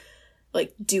to,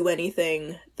 like, do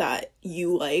anything that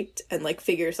you liked and, like,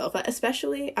 figure yourself out,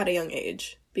 especially at a young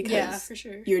age. Because yeah, for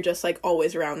sure. You're just, like,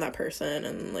 always around that person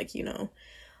and, like, you know,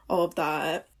 all of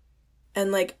that.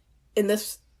 And, like, in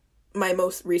this, my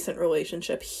most recent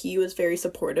relationship, he was very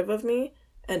supportive of me.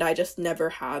 And I just never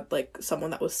had, like,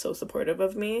 someone that was so supportive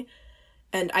of me.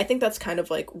 And I think that's kind of,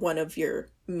 like, one of your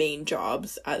main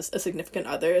jobs as a significant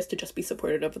other is to just be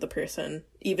supportive of the person.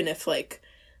 Even if, like,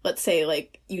 let's say,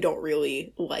 like, you don't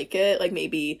really like it. Like,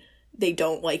 maybe they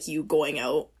don't like you going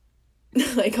out,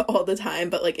 like, all the time.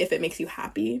 But, like, if it makes you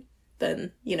happy,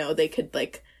 then, you know, they could,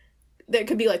 like, there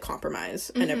could be, like, compromise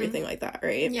and everything like that,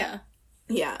 right? Yeah.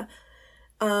 Yeah.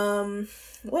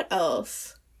 What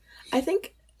else? I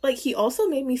think, like, he also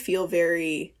made me feel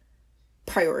very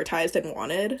prioritized and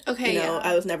wanted. Okay, you know,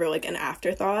 yeah. I was never, like, an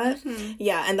afterthought.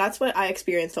 Yeah, and that's what I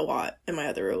experienced a lot in my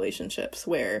other relationships,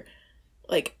 where,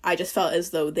 like, I just felt as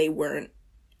though they weren't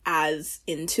as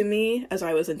into me as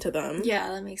I was into them. Yeah,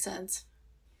 that makes sense.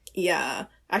 Yeah.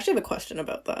 I actually have a question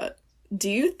about that. Do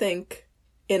you think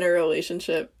in a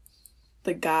relationship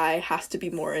the guy has to be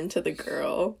more into the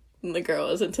girl than the girl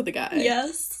is into the guy.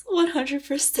 Yes,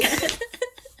 100%.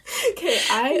 Okay,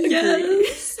 I agree.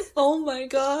 Yes. Oh my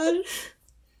god.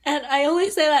 And I only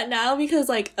say that now because,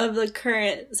 like, of the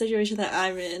current situation that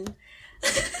I'm in.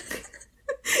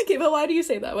 Okay, but why do you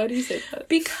say that? Why do you say that?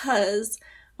 Because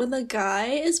when the guy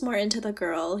is more into the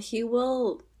girl, he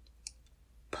will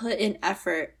put in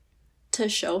effort to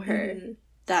show her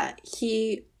that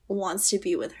he wants to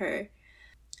be with her.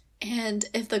 And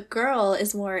if the girl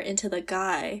is more into the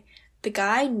guy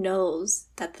knows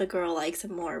that the girl likes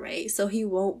him more, right? So he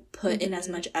won't put in as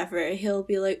much effort. He'll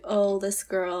be like, oh, this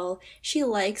girl, she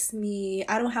likes me.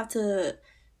 I don't have to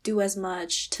do as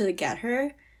much to get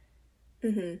her.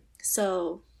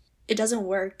 So it doesn't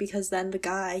work because then the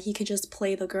guy, he could just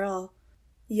play the girl.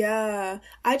 Yeah.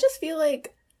 I just feel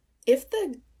like if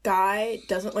the guy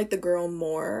doesn't like the girl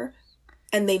more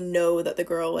and they know that the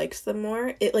girl likes them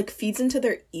more, it, like, feeds into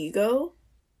their ego.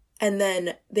 And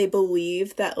then they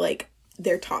believe that, like,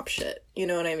 they're top shit. You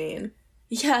know what I mean?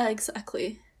 Yeah,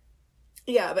 exactly.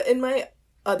 Yeah, but in my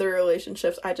other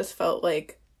relationships, I just felt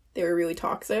like they were really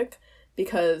toxic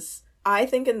because I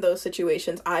think in those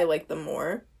situations, I like them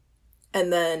more.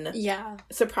 And then, yeah,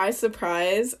 surprise,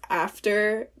 surprise,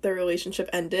 after the relationship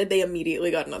ended, they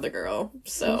immediately got another girl.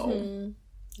 So,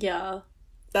 yeah.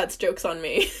 That's joke's on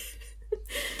me.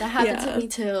 That happened to me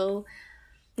too.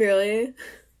 Really?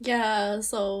 Yeah,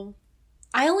 so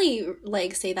I only,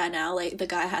 like, say that now, like, the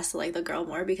guy has to like the girl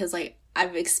more because, like,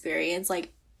 I've experienced,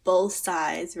 like, both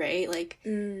sides, right? Like,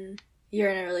 you're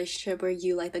in a relationship where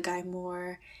you like the guy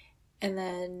more, and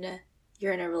then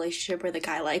you're in a relationship where the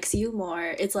guy likes you more.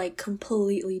 It's, like,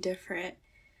 completely different.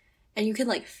 And you can,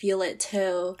 like, feel it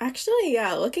too. Actually,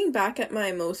 yeah, looking back at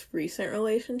my most recent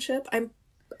relationship,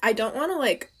 I don't want to,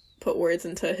 like, put words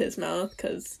into his mouth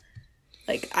because,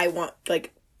 like, I want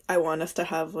us to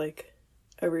have, like,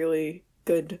 a really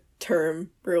good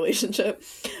term relationship.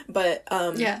 But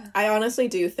yeah. I honestly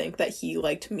do think that he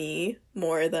liked me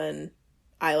more than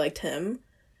I liked him.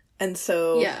 And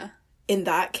so yeah. In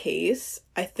that case,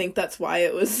 I think that's why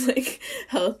it was, like,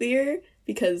 healthier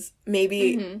because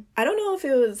maybe I don't know if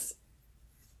it was,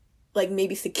 like,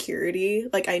 maybe security.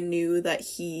 Like, I knew that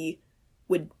he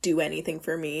would do anything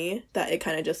for me, that it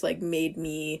kind of just, like, made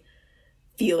me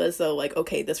feel as though, like,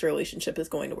 okay, this relationship is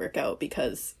going to work out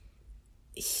because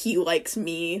he likes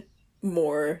me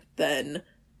more than,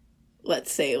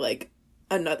 let's say, like,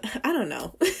 another, I don't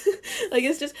know. Like,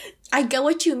 it's just, I get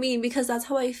what you mean because that's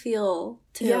how I feel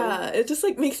too. Yeah, it just,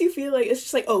 like, makes you feel like, it's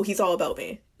just like, oh, he's all about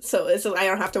me. So it's just, I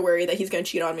don't have to worry that he's gonna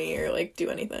cheat on me or, like, do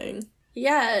anything.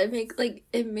 Yeah, it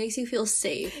makes you feel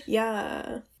safe.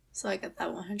 Yeah. So I get that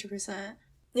 100%.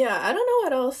 Yeah, I don't know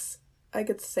what else I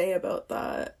could say about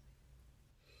that.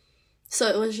 So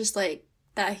it was just, like,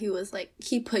 that he was, like,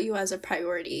 he put you as a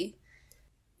priority.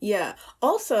 Yeah.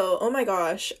 Also, oh my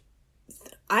gosh,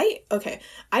 I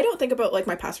don't think about, like,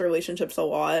 my past relationships a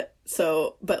lot,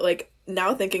 so, but, like,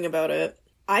 now thinking about it,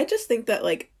 I just think that,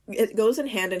 like, it goes in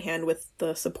hand with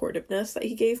the supportiveness that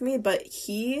he gave me, but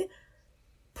he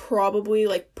probably,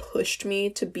 like, pushed me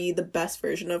to be the best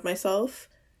version of myself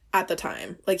at the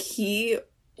time. Like, he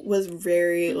was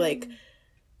very, like,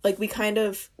 we kind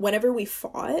of, whenever we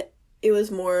fought, it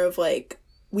was more of, like,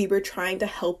 we were trying to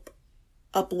help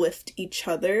uplift each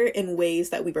other in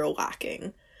ways that we were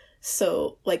lacking.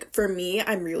 So, like, for me,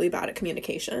 I'm really bad at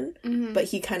communication, but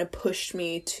he kind of pushed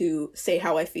me to say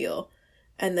how I feel.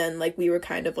 And then, like, we were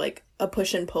kind of, like, a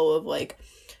push and pull of, like,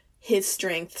 his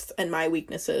strengths and my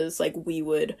weaknesses. Like, we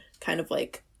would kind of,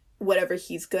 like, whatever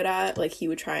he's good at, like, he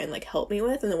would try and, like, help me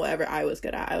with. And then whatever I was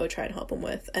good at, I would try and help him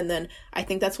with. And then I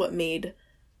think that's what made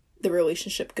the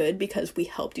relationship good because we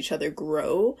helped each other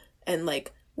grow. And,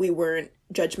 like, we weren't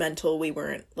judgmental. We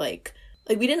weren't, like,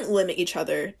 we didn't limit each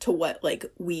other to what, like,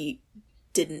 we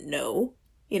didn't know,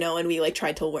 you know, and we, like,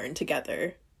 tried to learn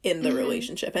together in the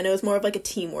relationship. And it was more of, like, a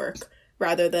teamwork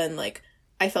rather than, like,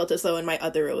 I felt as though in my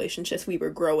other relationships we were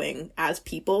growing as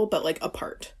people, but, like,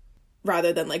 apart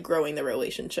rather than, like, growing the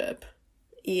relationship.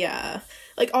 Yeah.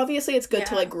 Like, obviously it's good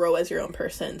to, like, grow as your own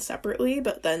person separately,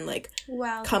 but then, like,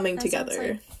 coming together.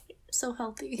 Sounds, like, so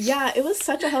healthy. Yeah, it was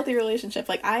such a healthy relationship.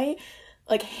 Like,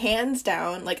 like, hands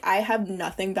down, like, I have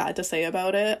nothing bad to say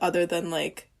about it other than,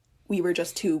 like, we were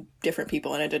just two different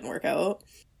people and it didn't work out.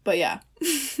 But yeah.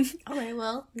 Okay,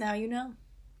 well, now you know.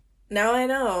 Now I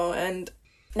know, and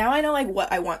now I know, like,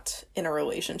 what I want in a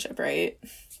relationship, right?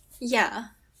 Yeah.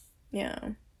 Yeah.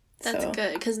 That's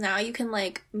good, because now you can,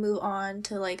 like, move on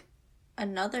to, like,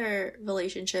 another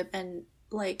relationship and,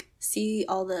 like, see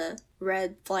all the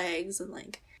red flags and,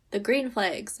 like, the green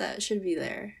flags that should be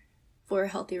there for a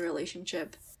healthy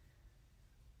relationship.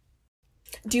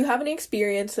 Do you have any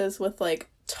experiences with, like,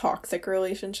 toxic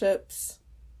relationships?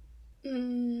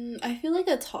 I feel like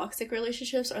the toxic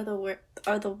relationships are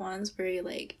the ones where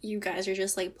like you guys are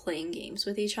just like playing games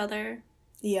with each other.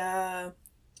 Yeah.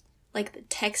 Like the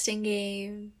texting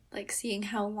game, like seeing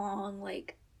how long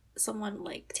like someone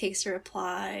like takes to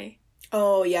reply.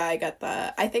 Oh, yeah, I get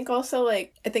that. I think also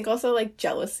like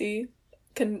jealousy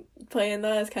can play in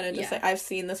that. It's kind of just like I've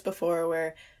seen this before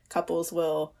where couples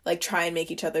will like try and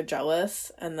make each other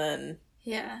jealous and then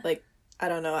like I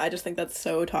don't know, I just think that's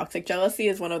so toxic. Jealousy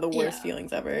is one of the worst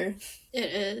feelings ever. It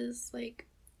is. Like,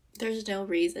 there's no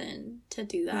reason to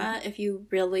do that. If you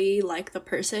really like the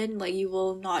person, like, you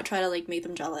will not try to, like, make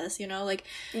them jealous, you know? Like,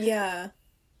 yeah.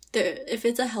 If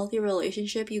it's a healthy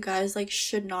relationship, you guys, like,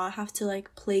 should not have to,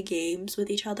 like, play games with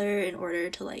each other in order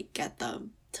to, like, get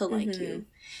them to like you.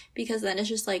 Because then it's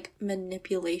just, like,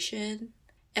 manipulation.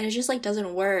 And it just, like,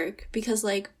 doesn't work. Because,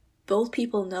 like, both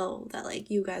people know that, like,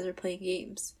 you guys are playing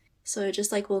games. So it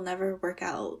just, like, will never work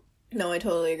out. No, I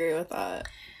totally agree with that.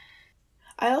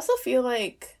 I also feel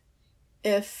like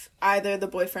if either the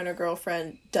boyfriend or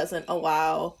girlfriend doesn't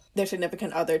allow their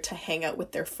significant other to hang out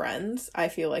with their friends, I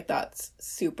feel like that's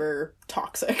super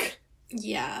toxic.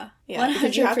 Yeah. Yeah, 100%.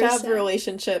 Because you have to have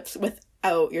relationships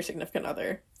without your significant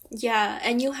other. Yeah,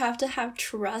 and you have to have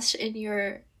trust in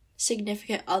your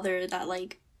significant other that,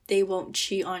 like, they won't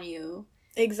cheat on you.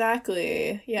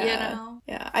 Exactly. Yeah. You know?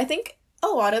 Yeah. I think a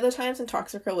lot of the times in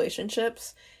toxic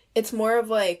relationships, it's more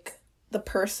of like the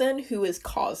person who is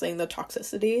causing the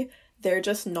toxicity, they're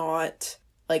just not,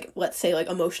 like, let's say, like,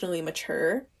 emotionally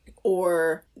mature,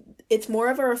 or it's more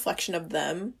of a reflection of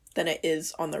them than it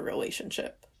is on the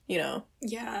relationship, you know?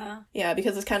 Yeah. Yeah,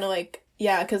 because it's kind of like,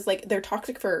 yeah, because, like, they're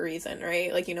toxic for a reason,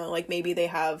 right? Like, you know, like, maybe they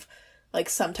have, like,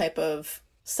 some type of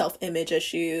self-image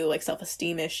issue, like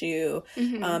self-esteem issue.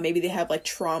 Maybe they have like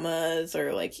traumas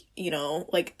or like, you know,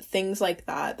 like things like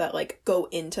that like go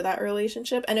into that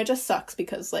relationship, and it just sucks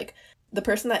because like the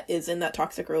person that is in that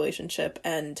toxic relationship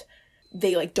and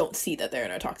they like don't see that they're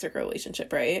in a toxic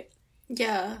relationship, right?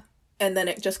 Yeah. And then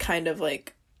it just kind of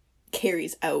like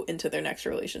carries out into their next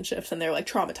relationships, and they're like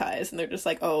traumatized, and they're just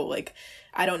like, oh, like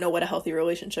I don't know what a healthy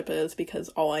relationship is because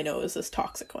all I know is this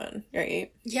toxic one,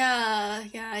 right? Yeah,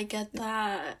 I get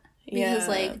that. Because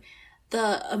like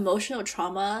the emotional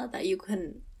trauma that you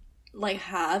can like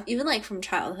have, even like from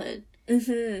childhood,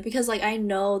 because like I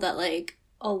know that like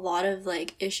a lot of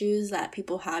like issues that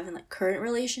people have in like current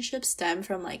relationships stem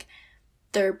from like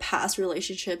their past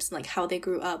relationships and like how they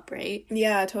grew up, right?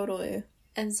 Yeah, totally.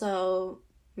 And so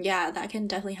yeah, that can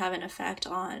definitely have an effect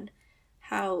on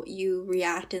how you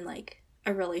react in, like,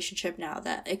 a relationship now,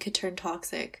 that it could turn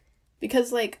toxic.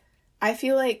 Because, like, I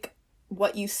feel like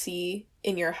what you see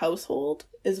in your household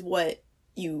is what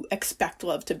you expect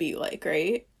love to be like,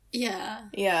 right? Yeah.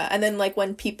 Yeah, and then, like,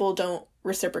 when people don't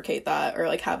reciprocate that or,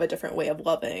 like, have a different way of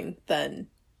loving, then,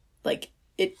 like,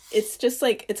 it's just,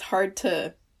 like, it's hard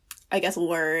to, I guess,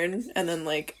 learn and then,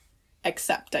 like,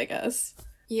 accept, I guess.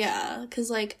 Yeah,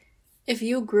 because, like, if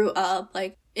you grew up,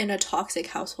 like, in a toxic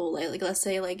household, like let's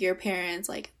say, like, your parents,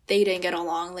 like, they didn't get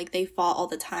along, like, they fought all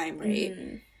the time,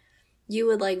 right? You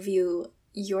would, like, view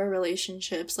your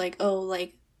relationships like, oh,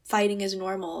 like, fighting is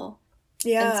normal.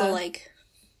 Yeah. And so, like,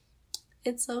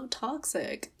 it's so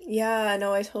toxic. Yeah,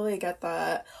 no, I totally get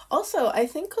that. Also, I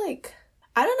think, like,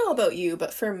 I don't know about you,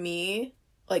 but for me,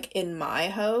 like, in my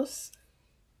house,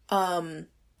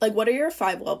 like, what are your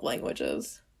 5 love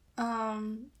languages?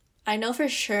 I know for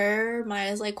sure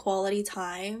mine is, like, quality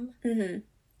time.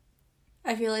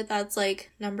 I feel like that's,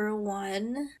 like, number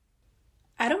 1.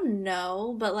 I don't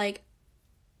know, but, like,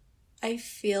 I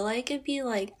feel like it'd be,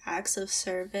 like, acts of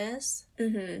service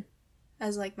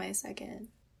as, like, my second.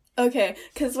 Okay,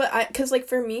 because like,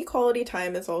 for me, quality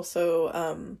time is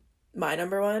also, my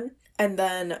number 1. And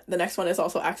then the next one is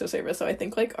also acts of service, so I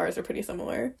think, like, ours are pretty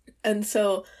similar. And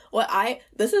so,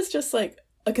 this is just, like,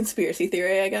 a conspiracy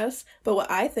theory, I guess, but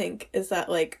what I think is that,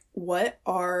 like, what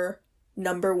our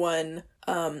number 1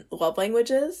 love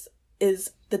languages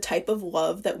is the type of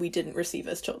love that we didn't receive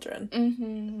as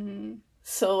children.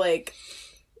 So, like,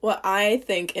 what I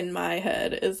think in my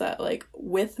head is that, like,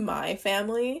 with my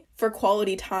family, for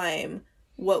quality time,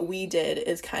 what we did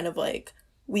is kind of, like,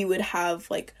 we would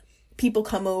have, like, people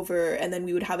come over, and then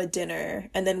we would have a dinner,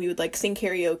 and then we would, like, sing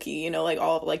karaoke, you know, like,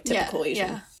 all, like, typical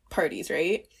Asian parties,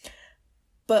 right?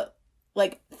 But,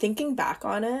 like, thinking back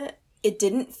on it, it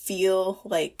didn't feel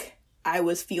like I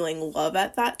was feeling love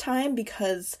at that time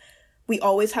because we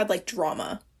always had, like,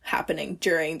 drama happening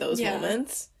during those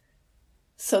moments.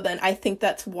 So then I think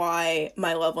that's why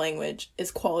my love language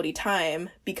is quality time,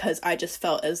 because I just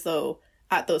felt as though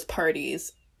at those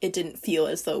parties, it didn't feel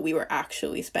as though we were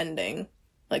actually spending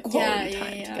like quality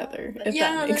time together, if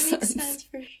that makes sense. Sense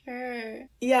for sure.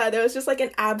 Yeah, there was just like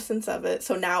an absence of it,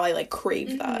 so now I like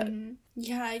crave that.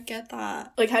 Yeah, I get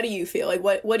that. Like, how do you feel? Like,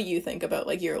 what do you think about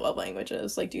like your love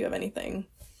languages? Like, do you have anything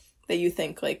that you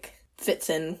think like fits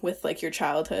in with like your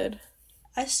childhood?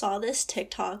 I saw this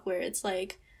TikTok where it's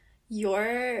like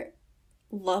your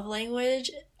love language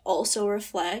also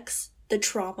reflects the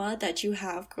trauma that you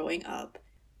have growing up.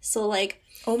 So like,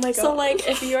 oh my god. So like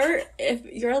if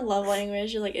your love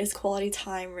language like is quality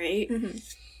time, right?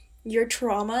 Your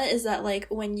trauma is that like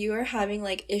when you are having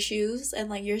like issues and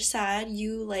like you're sad,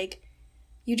 you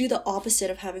do the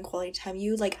opposite of having quality time.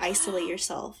 You like isolate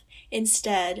yourself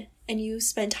instead, and you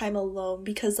spend time alone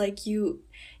because like you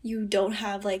don't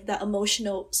have like that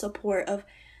emotional support of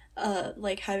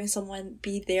like having someone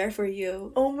be there for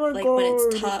you. Oh my like god. when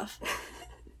it's tough.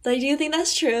 Like, do you think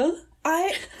that's true?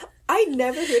 I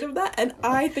never heard of that, and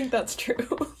I think that's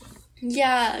true.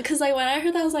 Yeah, because like when I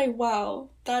heard that, I was like, wow,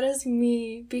 that is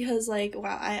me. Because like,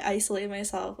 wow, I isolate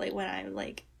myself like when I'm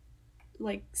like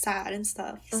sad and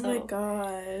stuff. Oh my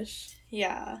gosh.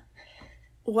 Yeah.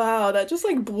 Wow, that just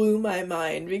like blew my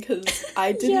mind because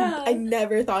I didn't I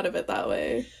never thought of it that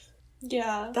way.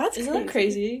 Yeah. Isn't that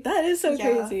crazy? That is so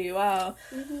crazy. Wow.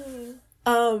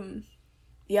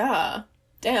 Yeah.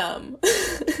 Damn.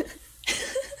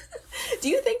 Do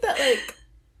you think that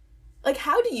like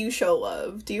how do you show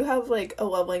love? Do you have like a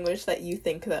love language that you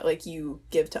think that like you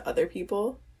give to other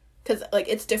people? Because like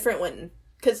it's different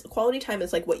because quality time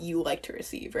is like what you like to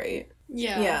receive, right?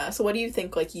 Yeah. So what do you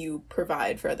think like you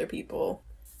provide for other people,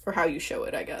 or how you show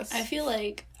it, I guess? I feel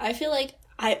like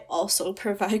I also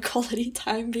provide quality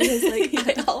time because like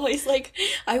I always like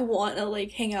I want to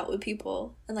like hang out with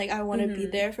people and like I want to be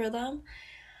there for them.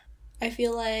 I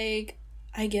feel like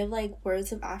I give like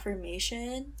words of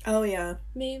affirmation. Oh yeah.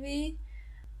 Maybe.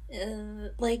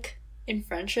 Like in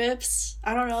friendships.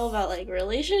 I don't know about like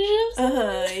relationships.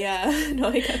 Yeah. No,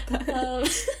 I get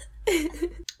that.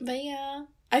 But yeah.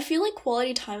 I feel like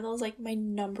quality time though is like my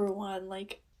number one.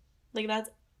 Like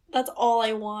that's all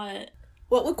I want.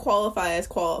 What would qualify as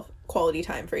quality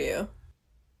time for you?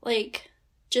 Like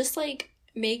just like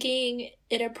making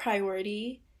it a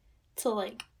priority to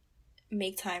like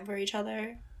make time for each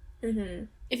other.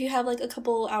 If you have like a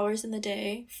couple hours in the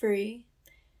day free,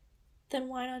 then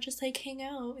why not just like hang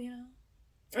out, you know?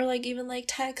 Or like even like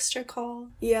text or call.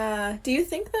 Yeah. Do you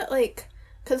think that like,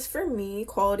 because for me,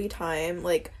 quality time,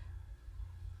 like,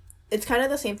 it's kind of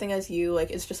the same thing as you,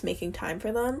 like, it's just making time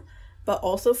for them. But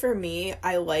also for me,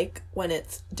 I like when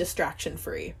it's distraction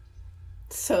free.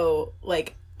 So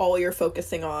like all you're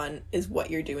focusing on is what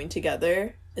you're doing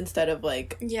together instead of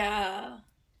like... Yeah.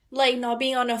 Like, not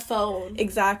being on a phone.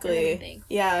 Exactly.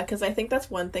 Yeah, because I think that's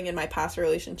one thing in my past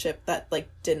relationship that, like,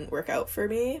 didn't work out for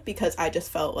me because I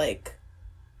just felt like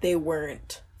they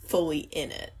weren't fully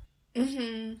in it.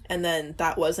 And then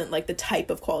that wasn't, like, the type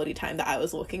of quality time that I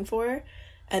was looking for.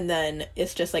 And then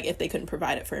it's just, like, if they couldn't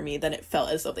provide it for me, then it felt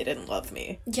as though they didn't love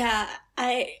me. Yeah,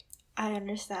 I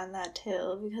understand that,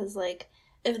 too, because, like,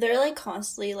 if they're like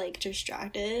constantly like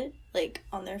distracted like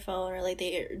on their phone or like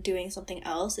they're doing something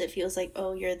else, it feels like,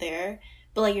 oh, you're there,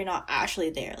 but like you're not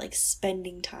actually there like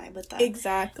spending time with them.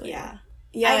 Exactly. Yeah,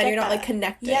 and you're not like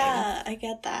connecting. Yeah, I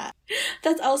get that.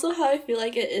 That's also how I feel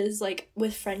like it is like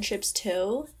with friendships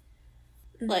too.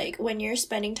 Like when you're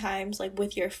spending times like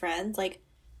with your friends, like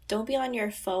don't be on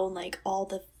your phone like all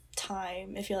the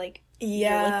time if you're like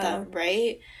you're with them,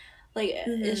 right? Like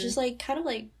it's just like kind of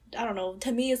like, I don't know,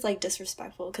 to me it's like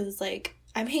disrespectful because it's like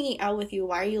I'm hanging out with you,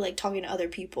 why are you like talking to other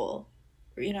people,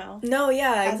 you know? No,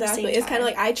 yeah, exactly. It's kind of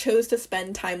like I chose to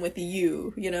spend time with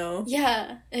you, you know?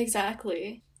 Yeah,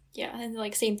 exactly. Yeah, and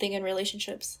like same thing in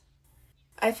relationships.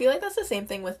 I feel like that's the same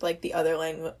thing with like the other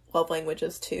love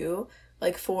languages too.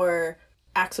 Like for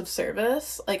acts of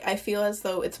service, like I feel as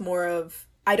though it's more of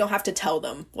I don't have to tell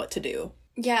them what to do.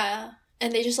 Yeah,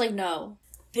 and they just like know.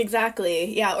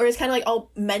 Exactly. Yeah, or it's kind of like I'll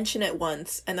mention it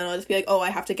once and then I'll just be like, oh,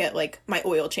 I have to get like my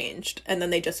oil changed, and then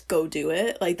they just go do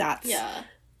it. Like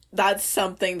that's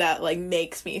something that like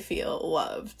makes me feel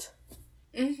loved.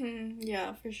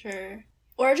 Yeah, for sure.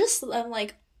 Or just them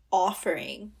like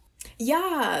offering.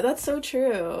 Yeah, that's so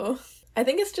true. I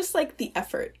think it's just like the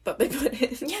effort that they put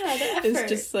in. Yeah, the effort. It's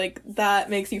just like that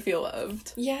makes you feel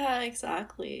loved. Yeah,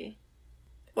 exactly.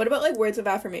 What about like words of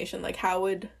affirmation? Like how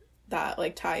would that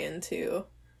like tie into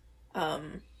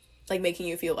like making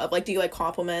you feel loved? Like do you like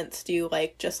compliments? Do you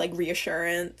like just like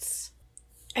reassurance?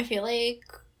 I feel like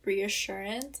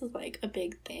reassurance is like a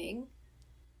big thing.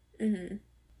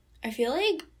 I feel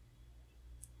like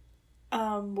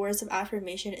words of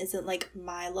affirmation isn't like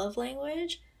my love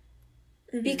language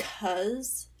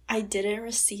because I didn't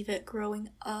receive it growing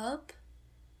up.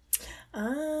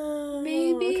 Oh,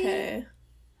 Maybe. okay.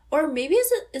 Or maybe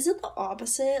is it the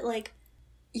opposite? Like,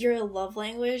 your love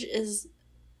language is,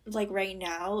 like, right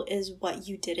now is what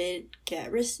you didn't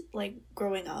get, like,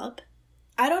 growing up?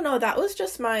 I don't know. That was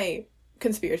just my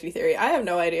conspiracy theory. I have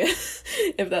no idea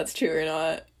if that's true or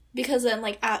not. Because then,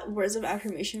 like, words of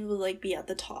affirmation would, like, be at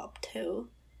the top, too.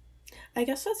 I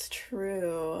guess that's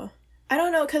true. I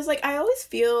don't know, because, like, I always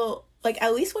feel, like,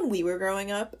 at least when we were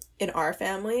growing up in our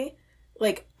family,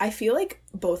 like, I feel like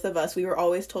both of us, we were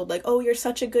always told, like, oh, you're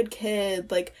such a good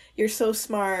kid, like, you're so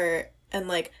smart, and,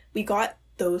 like, we got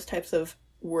those types of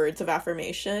words of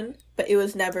affirmation, but it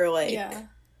was never, like, Yeah.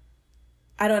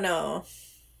 I don't know.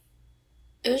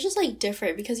 It was just, like,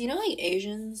 different, because, you know, like,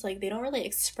 Asians, like, they don't really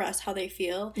express how they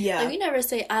feel. Yeah. Like, we never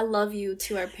say, I love you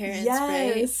to our parents,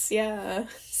 right? Yes, yeah.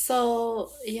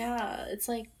 So, yeah, it's,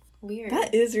 like, weird.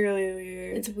 That is really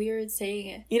weird. It's weird saying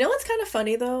it. You know what's kind of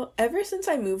funny, though? Ever since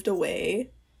I moved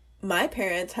away, my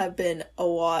parents have been a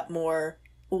lot more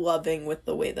loving with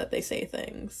the way that they say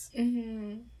things.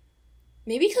 Mm-hmm.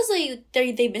 Maybe because, like,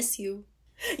 they miss you.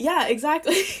 Yeah,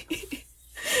 exactly.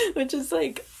 Which is,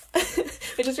 like...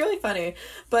 which is really funny.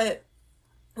 But,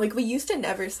 like, we used to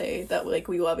never say that, like,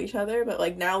 we love each other, but,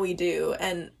 like, now we do.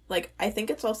 And, like, I think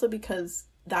it's also because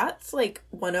that's, like,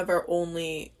 one of our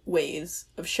only ways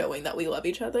of showing that we love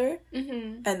each other.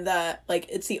 Mm-hmm. And that, like,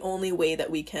 it's the only way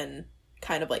that we can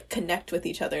kind of, like, connect with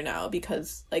each other now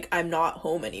because, like, I'm not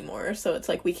home anymore. So it's,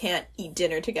 like, we can't eat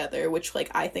dinner together, which, like,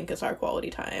 I think is our quality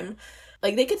time.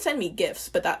 Like, they could send me gifts,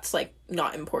 but that's, like,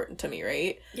 not important to me,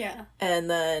 right? Yeah. And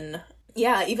then...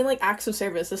 yeah, even, like, acts of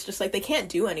service, it's just, like, they can't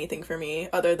do anything for me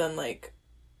other than, like,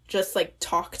 just, like,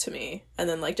 talk to me and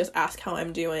then, like, just ask how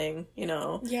I'm doing, you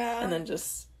know? Yeah. And then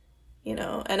just, you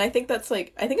know? And I think that's,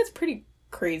 like, I think it's pretty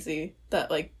crazy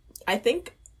that, like, I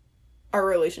think our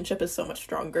relationship is so much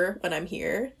stronger when I'm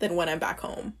here than when I'm back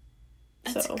home.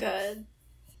 That's so, good.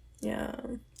 Yeah.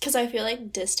 Because I feel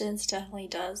like distance definitely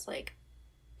does, like,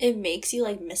 it makes you,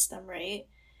 like, miss them, right?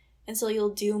 And so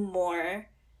you'll do more...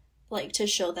 like, to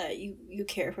show that you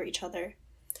care for each other.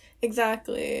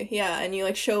 Exactly. Yeah, and you,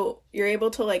 like, you're able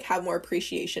to, like, have more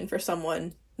appreciation for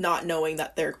someone not knowing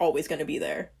that they're always going to be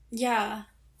there. Yeah.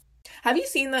 Have you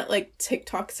seen that, like,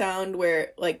 TikTok sound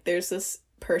where, like, there's this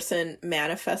person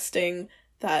manifesting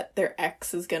that their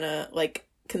ex is gonna, like,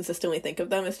 consistently think of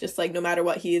them? It's just, like, no matter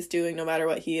what he is doing, no matter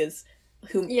what he is,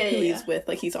 who he's with,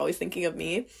 like, he's always thinking of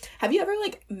me. Have you ever,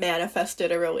 like,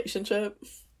 manifested a relationship?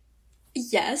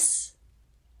 Yes.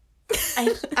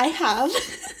 I have.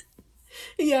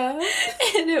 Yeah.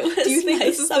 And it was Do you think my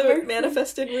this is summer the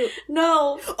manifested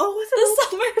No. Oh, was The it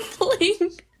summer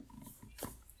fling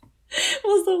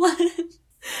was the one.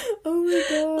 Oh my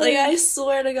god. Like, I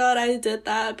swear to God I did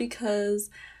that because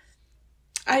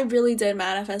I really did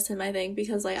manifest him, I think,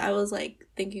 because, like, I was, like,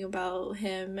 thinking about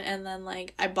him, and then,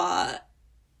 like, I bought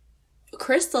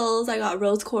crystals, I got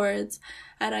rose quartz,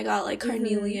 and I got, like,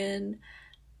 carnelian,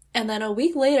 and then a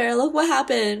week later, look what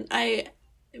happened. I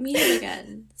meet him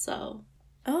again, so...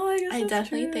 Oh, I guess I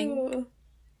definitely think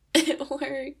it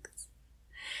works.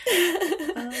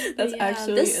 That's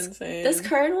actually insane. This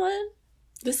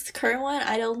current one,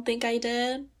 I don't think I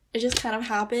did. It just kind of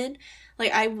happened.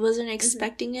 Like, I wasn't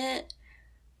expecting it,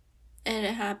 and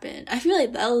it happened. I feel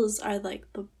like those are, like,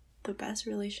 the best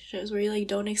relationships, where you, like,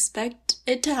 don't expect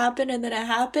it to happen, and then it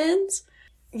happens.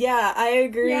 Yeah, I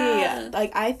agree. Yeah.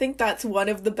 Like, I think that's one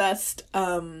of the best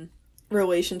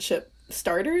relationship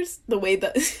starters. The way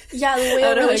that... Yeah, the way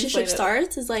a relationship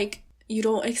starts is, like, you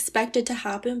don't expect it to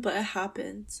happen, but it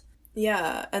happens.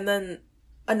 Yeah, and then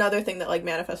another thing that, like,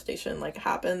 manifestation, like,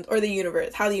 happens, or the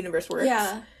universe, how the universe works,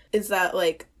 is that,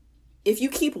 like, if you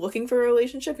keep looking for a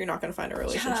relationship, you're not going to find a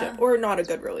relationship, or not a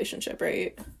good relationship,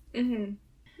 right? Mm-hmm.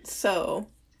 So,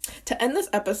 to end this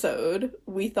episode,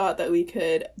 we thought that we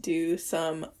could do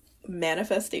some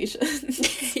manifestation.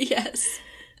 Yes.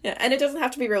 Yeah, and it doesn't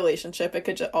have to be relationship, it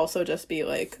could also just be,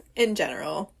 like, in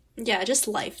general. Yeah, just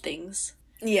life things.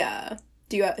 Yeah.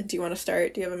 Do you want to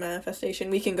start? Do you have a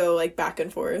manifestation? We can go, like, back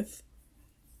and forth.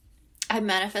 I'm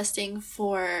manifesting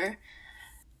for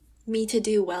me to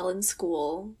do well in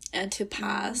school and to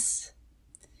pass.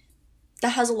 That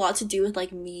has a lot to do with,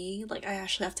 like, me. Like, I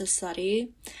actually have to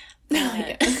study.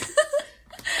 Yeah.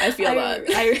 I feel that.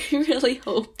 I really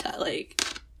hope that, like,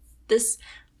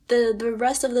 the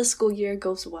rest of the school year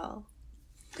goes well.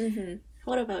 Mm-hmm.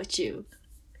 What about you?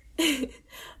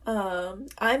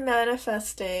 I'm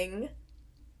manifesting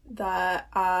that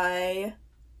I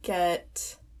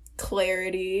get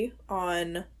clarity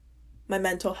on my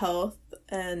mental health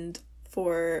and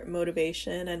for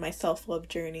motivation and my self-love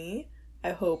journey.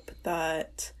 I hope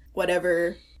that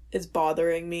whatever is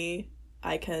bothering me,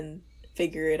 I can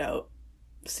figure it out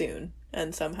soon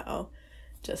and somehow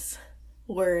just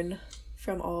learn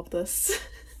from all of this.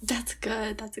 That's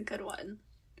good. That's a good one.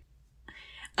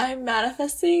 I'm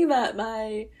manifesting that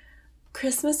my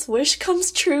Christmas wish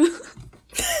comes true.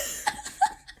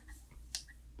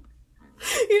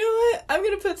 You know what? I'm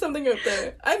gonna put something out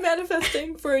there. I'm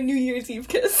manifesting for a New Year's Eve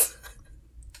kiss.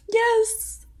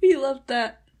 Yes! We love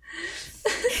that.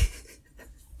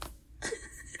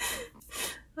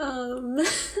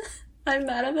 I'm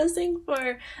manifesting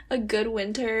for a good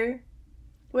winter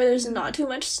where there's not too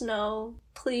much snow.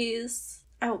 Please.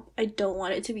 I don't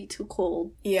want it to be too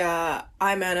cold. Yeah,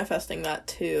 I'm manifesting that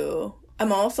too.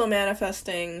 I'm also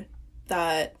manifesting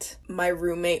that my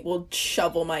roommate will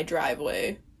shovel my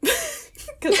driveway.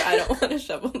 Because I don't want to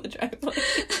shovel the driveway.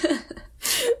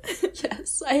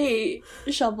 Yes, I hate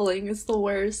shoveling. It's the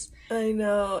worst. I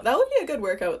know. That would be a good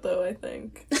workout, though, I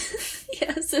think.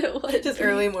 Yes, it would. Just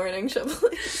early morning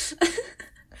shoveling.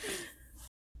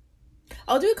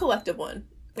 I'll do a collective one.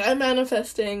 I'm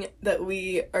manifesting that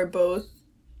we are both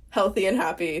healthy and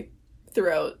happy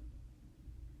throughout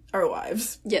our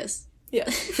lives. Yes. Yeah.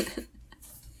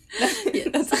 Yes.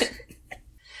 That's it.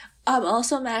 I'm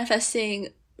also manifesting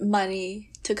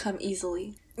money to come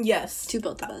easily Yes. to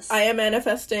both of us. I am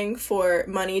manifesting for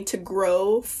money to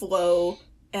grow, flow,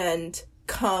 and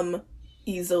come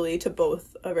easily to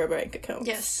both of our bank accounts.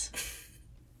 Yes.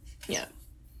 Yeah.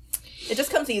 It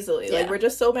just comes easily. Yeah. Like, we're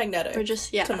just so magnetic. We're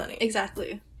just, to money.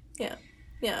 Exactly. Yeah.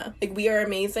 Yeah. Like, we are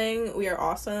amazing. We are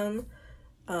awesome.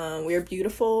 We are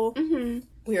beautiful. Mm-hmm.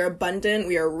 We are abundant.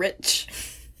 We are rich.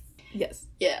 Yes.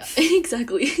 Yeah,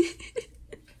 exactly.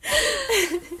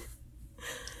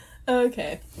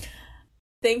 Okay.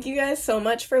 Thank you guys so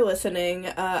much for listening.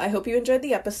 I hope you enjoyed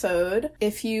the episode.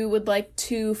 If you would like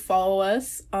to follow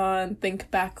us on Think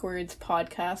Backwards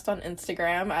Podcast on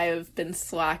Instagram, I have been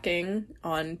slacking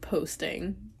on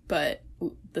posting, but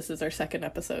this is our second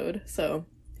episode, so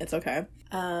it's okay.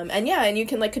 And you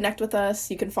can like connect with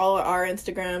us. You can follow our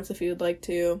Instagrams if you'd like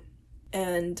to.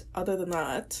 And other than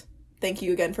that, thank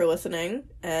you again for listening,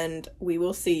 and we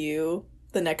will see you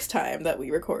the next time that we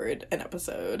record an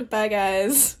episode. Bye,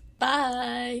 guys.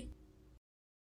 Bye.